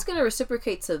 And that's going to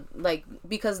reciprocate to, like,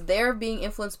 because they're being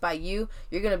influenced by you,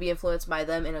 you're going to be influenced by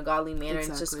them in a godly manner. And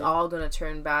it's just all going to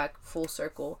turn back full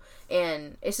circle.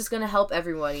 And it's just going to help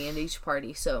everybody in each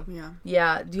party. So,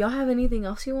 yeah. Do y'all have anything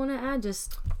else you want to add?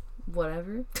 Just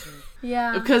whatever.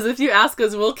 Yeah. Because if you ask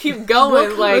us, we'll keep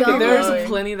going. going. There's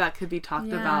plenty that could be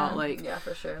talked about. Like, yeah,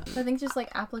 for sure. I think just, like,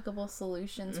 applicable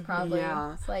solutions, probably.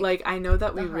 Yeah. It's like, I know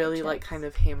that we hard really, like, checks. kind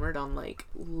of hammered on, like,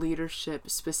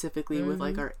 leadership specifically with,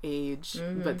 like, our age.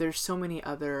 But there's so many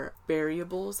other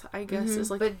variables, I guess. Is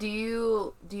like, But do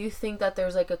you think that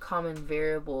there's, like, a common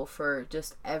variable for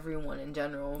just everyone in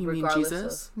general? you mean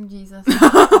regardless Jesus? Jesus.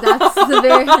 That's the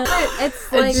very...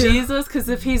 It's like... Jesus? Because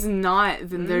if he's not,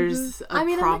 then there's a problem.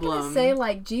 I'm not going to say,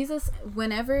 like, Jesus,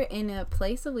 whenever in a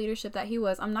place of leadership that he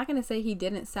was, I'm not going to say he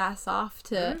didn't sass off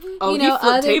to, Oh, you know, he flipped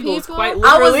other tables people. quite I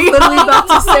was literally. literally about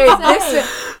to say Say.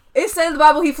 this. It said in the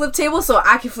Bible he flipped tables, so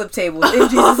I can flip tables in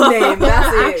Jesus' name.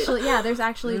 That's it. Actually, yeah, there's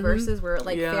actually verses where,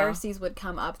 like, Yeah. Pharisees would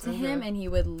come up to him and he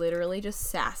would literally just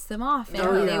sass them off. And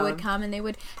Oh, they yeah. would come and they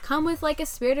would come with, like, a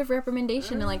spirit of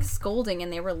reprimandation and, like, scolding,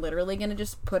 and they were literally going to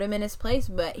just put him in his place,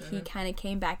 but he kind of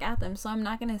came back at them. So I'm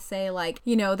not going to say, like,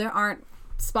 you know, there aren't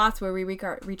spots where we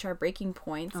reach our breaking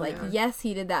points. Like, yes,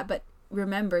 he did that, but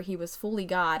remember, he was fully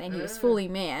God and he was fully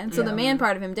man. So the man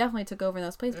part of him definitely took over in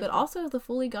those places, but also the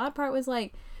fully God part was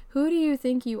like, who do you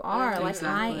think you are? Like,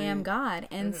 I am God.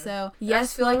 And so, I yes,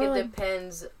 just feel like we're, it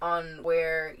depends on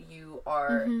where you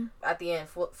are at the end,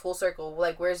 full circle.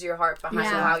 Like, where's your heart behind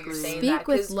how you're saying speak that?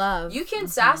 with 'Cause love. you can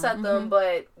sass at them,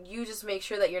 but you just make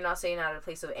sure that you're not saying out of a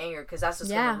place of anger, because that's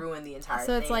just going to ruin the entire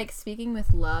So thing. it's like speaking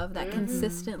with love, that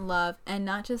consistent love, and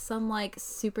not just some, like,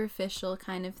 superficial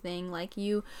kind of thing. Like,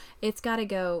 it's got to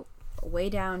go way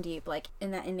down deep, like,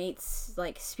 in that innate,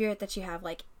 like, spirit that you have.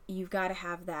 Like, you've got to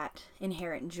have that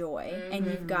inherent joy, and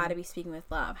you've got to be speaking with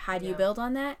love. How do you build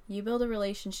on that? You build a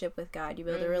relationship with God. You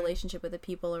build a relationship with the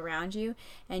people around you,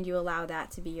 and you allow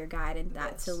that to be your guide and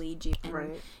that to lead you.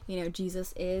 And, you know,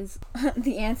 Jesus is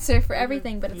the answer for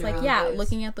everything, but it's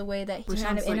looking at the way that he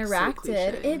kind of sounds, like, so interacted.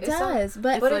 cliche. It does,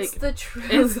 but but like- it's the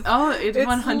truth. It's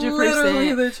 100%.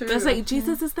 literally the truth. But it's like,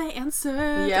 Jesus is the answer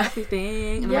to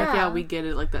everything. And like, we get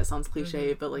it. Like, that sounds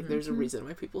cliche, but like, there's a reason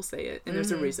why people say it, and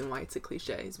there's a reason why it's a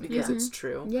cliche. It's because it's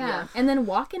true. Yeah. And then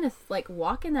walk in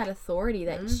that authority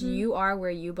that you are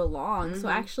where you belong. So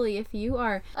actually, if you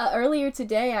are earlier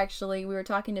today, actually, we were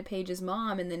talking to Paige's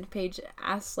mom, and then Paige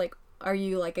asked, like, are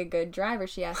you, like, a good driver?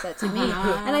 She asked that to me.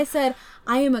 And I said,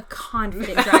 I am a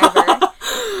confident driver.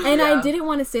 And I didn't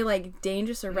want to say, like,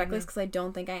 dangerous or reckless, because I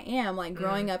don't think I am. Like,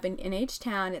 growing up in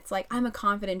H-Town, it's like, I'm a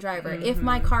confident driver. If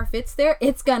my car fits there,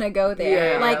 it's gonna go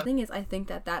there. Like, the thing is, I think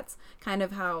that that's kind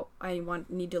of how I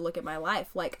need to look at my life.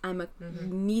 Like,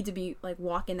 need to be, like,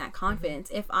 walk in that confidence.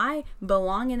 If I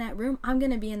belong in that room, I'm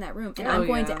gonna be in that room. And I'm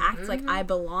going to act like I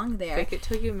belong there. Fake it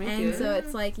till you make it. And so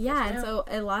it's like, and so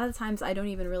a lot of the times I don't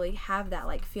even really have that,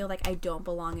 like, feel like I don't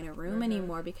belong in a room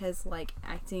anymore, because, like,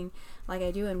 acting like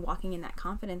I do and walking in that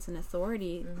confidence and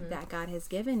authority that God has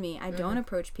given me, I don't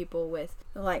approach people with,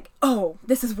 like, oh,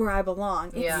 this is where I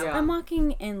belong. I'm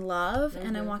walking in love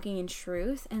and I'm walking in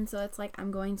truth, and so it's like,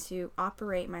 I'm going to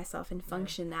operate myself and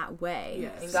function that way.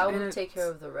 Yes. And God will take care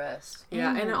of the rest.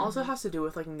 Yeah, and it also has to do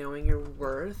with, like, knowing your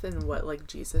worth and what, like,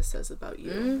 Jesus says about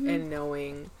you, and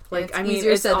knowing, like, it's I mean,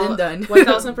 easier it's said than done.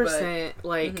 1000%,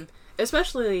 like,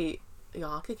 especially,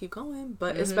 y'all, I could keep going,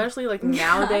 but especially, like,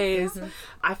 nowadays,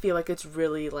 I feel like it's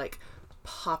really, like,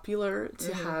 popular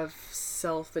to have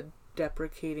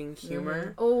self-deprecating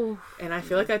humor. Oh, And I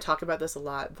feel like I talk about this a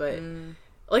lot, but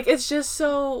like, it's just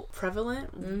so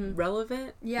prevalent,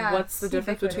 relevant. Yeah, What's the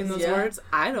difference between those ubiquitous. words?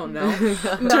 I don't know.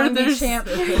 I'm Not sure be there's champ.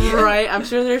 right. I'm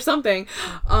sure there's something.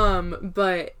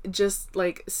 But just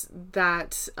like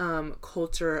that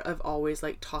culture of always,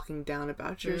 like, talking down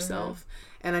about yourself.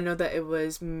 And I know that it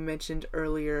was mentioned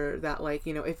earlier that, like,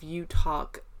 you know, if you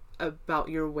talk about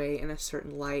your way in a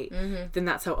certain light, then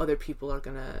that's how other people are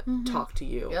gonna talk to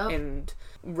you and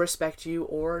respect you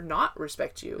or not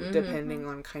respect you, depending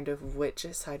on kind of which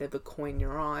side of the coin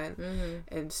you're on.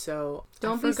 And so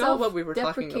Don't I be forgot what we were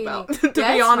talking self-deprecating. about. To be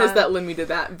That's honest, fine. that led me to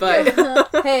that. But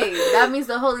Hey, that means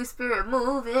the Holy Spirit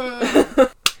moving.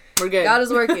 We're good. God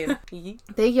is working.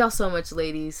 Thank y'all so much,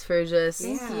 ladies, for just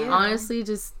honestly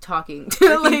just talking.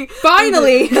 Like,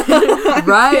 finally.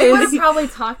 Right? We would have probably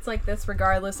talked like this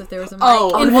regardless if there was a mic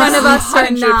Oh, in front of us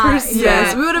or not. 100%.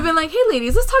 Yes, we would have been like, hey,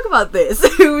 ladies, let's talk about this.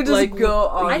 We would just Like, go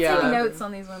on. I Yeah. take notes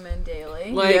on these women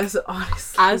daily. Like, yes,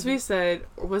 honestly. as we said,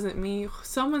 or was it me?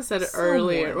 Someone said it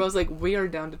earlier. It was like, we are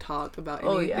down to talk about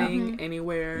anything,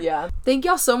 anywhere. Yeah. Thank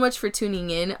y'all so much for tuning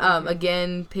in.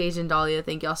 Again, Paige and Dahlia,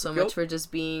 thank y'all so much for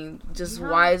just being just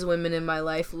wise women in my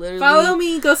life. Literally. Follow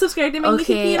me. Go subscribe to me.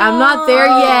 Okay, I'm not there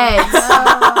yet.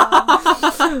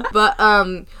 But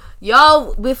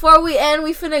y'all, before we end,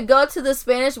 we finna go to the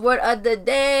Spanish word of the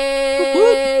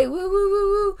day. Woo, woo, woo,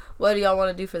 woo. What do y'all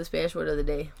want to do for the Spanish word of the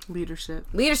day? Leadership.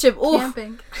 Leadership. Oof.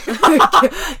 Camping.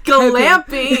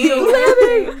 Glamping.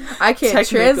 I can't Technically.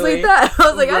 translate that. I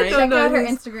was like, I Right. don't Check know. out her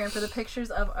Instagram for the pictures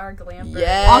of our glampers.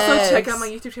 Yes. Also, check out my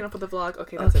YouTube channel for the vlog.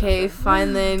 Okay, that's Okay, it.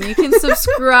 fine then. You can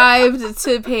subscribe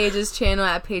to Paige's channel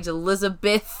at Paige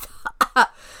Elizabeth.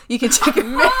 You can check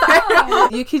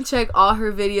You can check all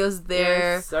her videos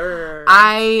there. Yes, sir.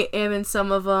 I am in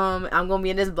some of them. I'm gonna be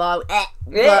in this blog.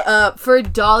 But for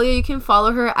Dahlia, you can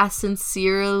follow her at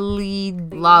Sincerely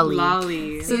Lolly.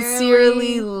 Lolly.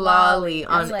 Sincerely Lolly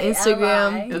on L-A-L-I.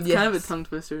 Instagram. It's kind of a tongue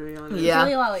twister, to be honest. Yeah.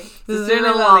 Silly Lolly. Sincerely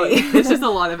Lolly. It's just a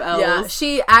lot of L's. Yeah,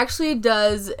 she actually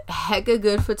does hecka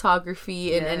good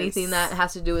photography and Yes. anything that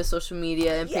has to do with social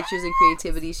media and pictures and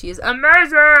creativity. She is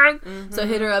amazing. So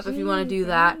hit her up if you want to do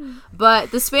that.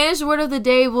 But the Spanish word of the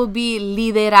day will be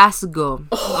liderazgo.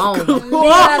 Oh,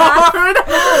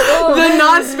 The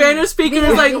non-Spanish speaker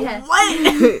is like, Yes. what?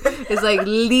 it's like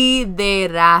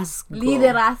liderazgo.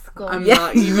 Liderazgo. I'm Yeah,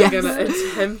 not even yes. gonna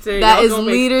attempt it. That Y'all is gonna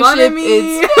make fun of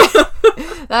leadership. me.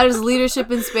 That is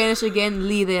leadership in Spanish again,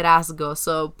 liderazgo.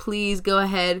 So please go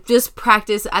ahead, just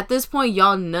practice. At this point,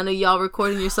 none of y'all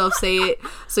recording yourself say it,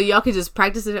 so y'all can just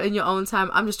practice it in your own time.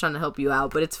 I'm just trying to help you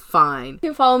out, but it's fine. You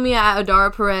can follow me at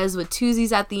Adara Perez with 2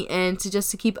 Z's at the end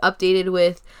to keep updated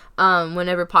with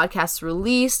whenever podcasts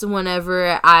released,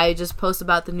 whenever I just post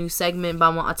about the new segment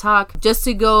Vamos a Talk, just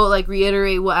to go like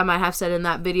reiterate what I might have said in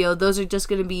that video. Those are just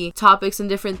gonna be topics and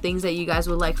different things that you guys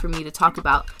would like for me to talk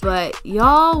about. But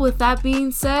y'all, with that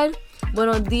being said,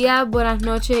 buenos dias, buenas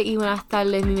noches y buenas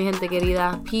tardes, mi gente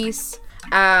querida. Peace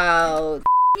out.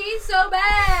 He's so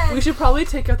bad. We should probably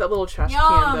take out that little trash Yum.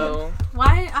 can, though.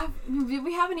 Why? Did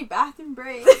we have any bathroom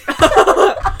breaks?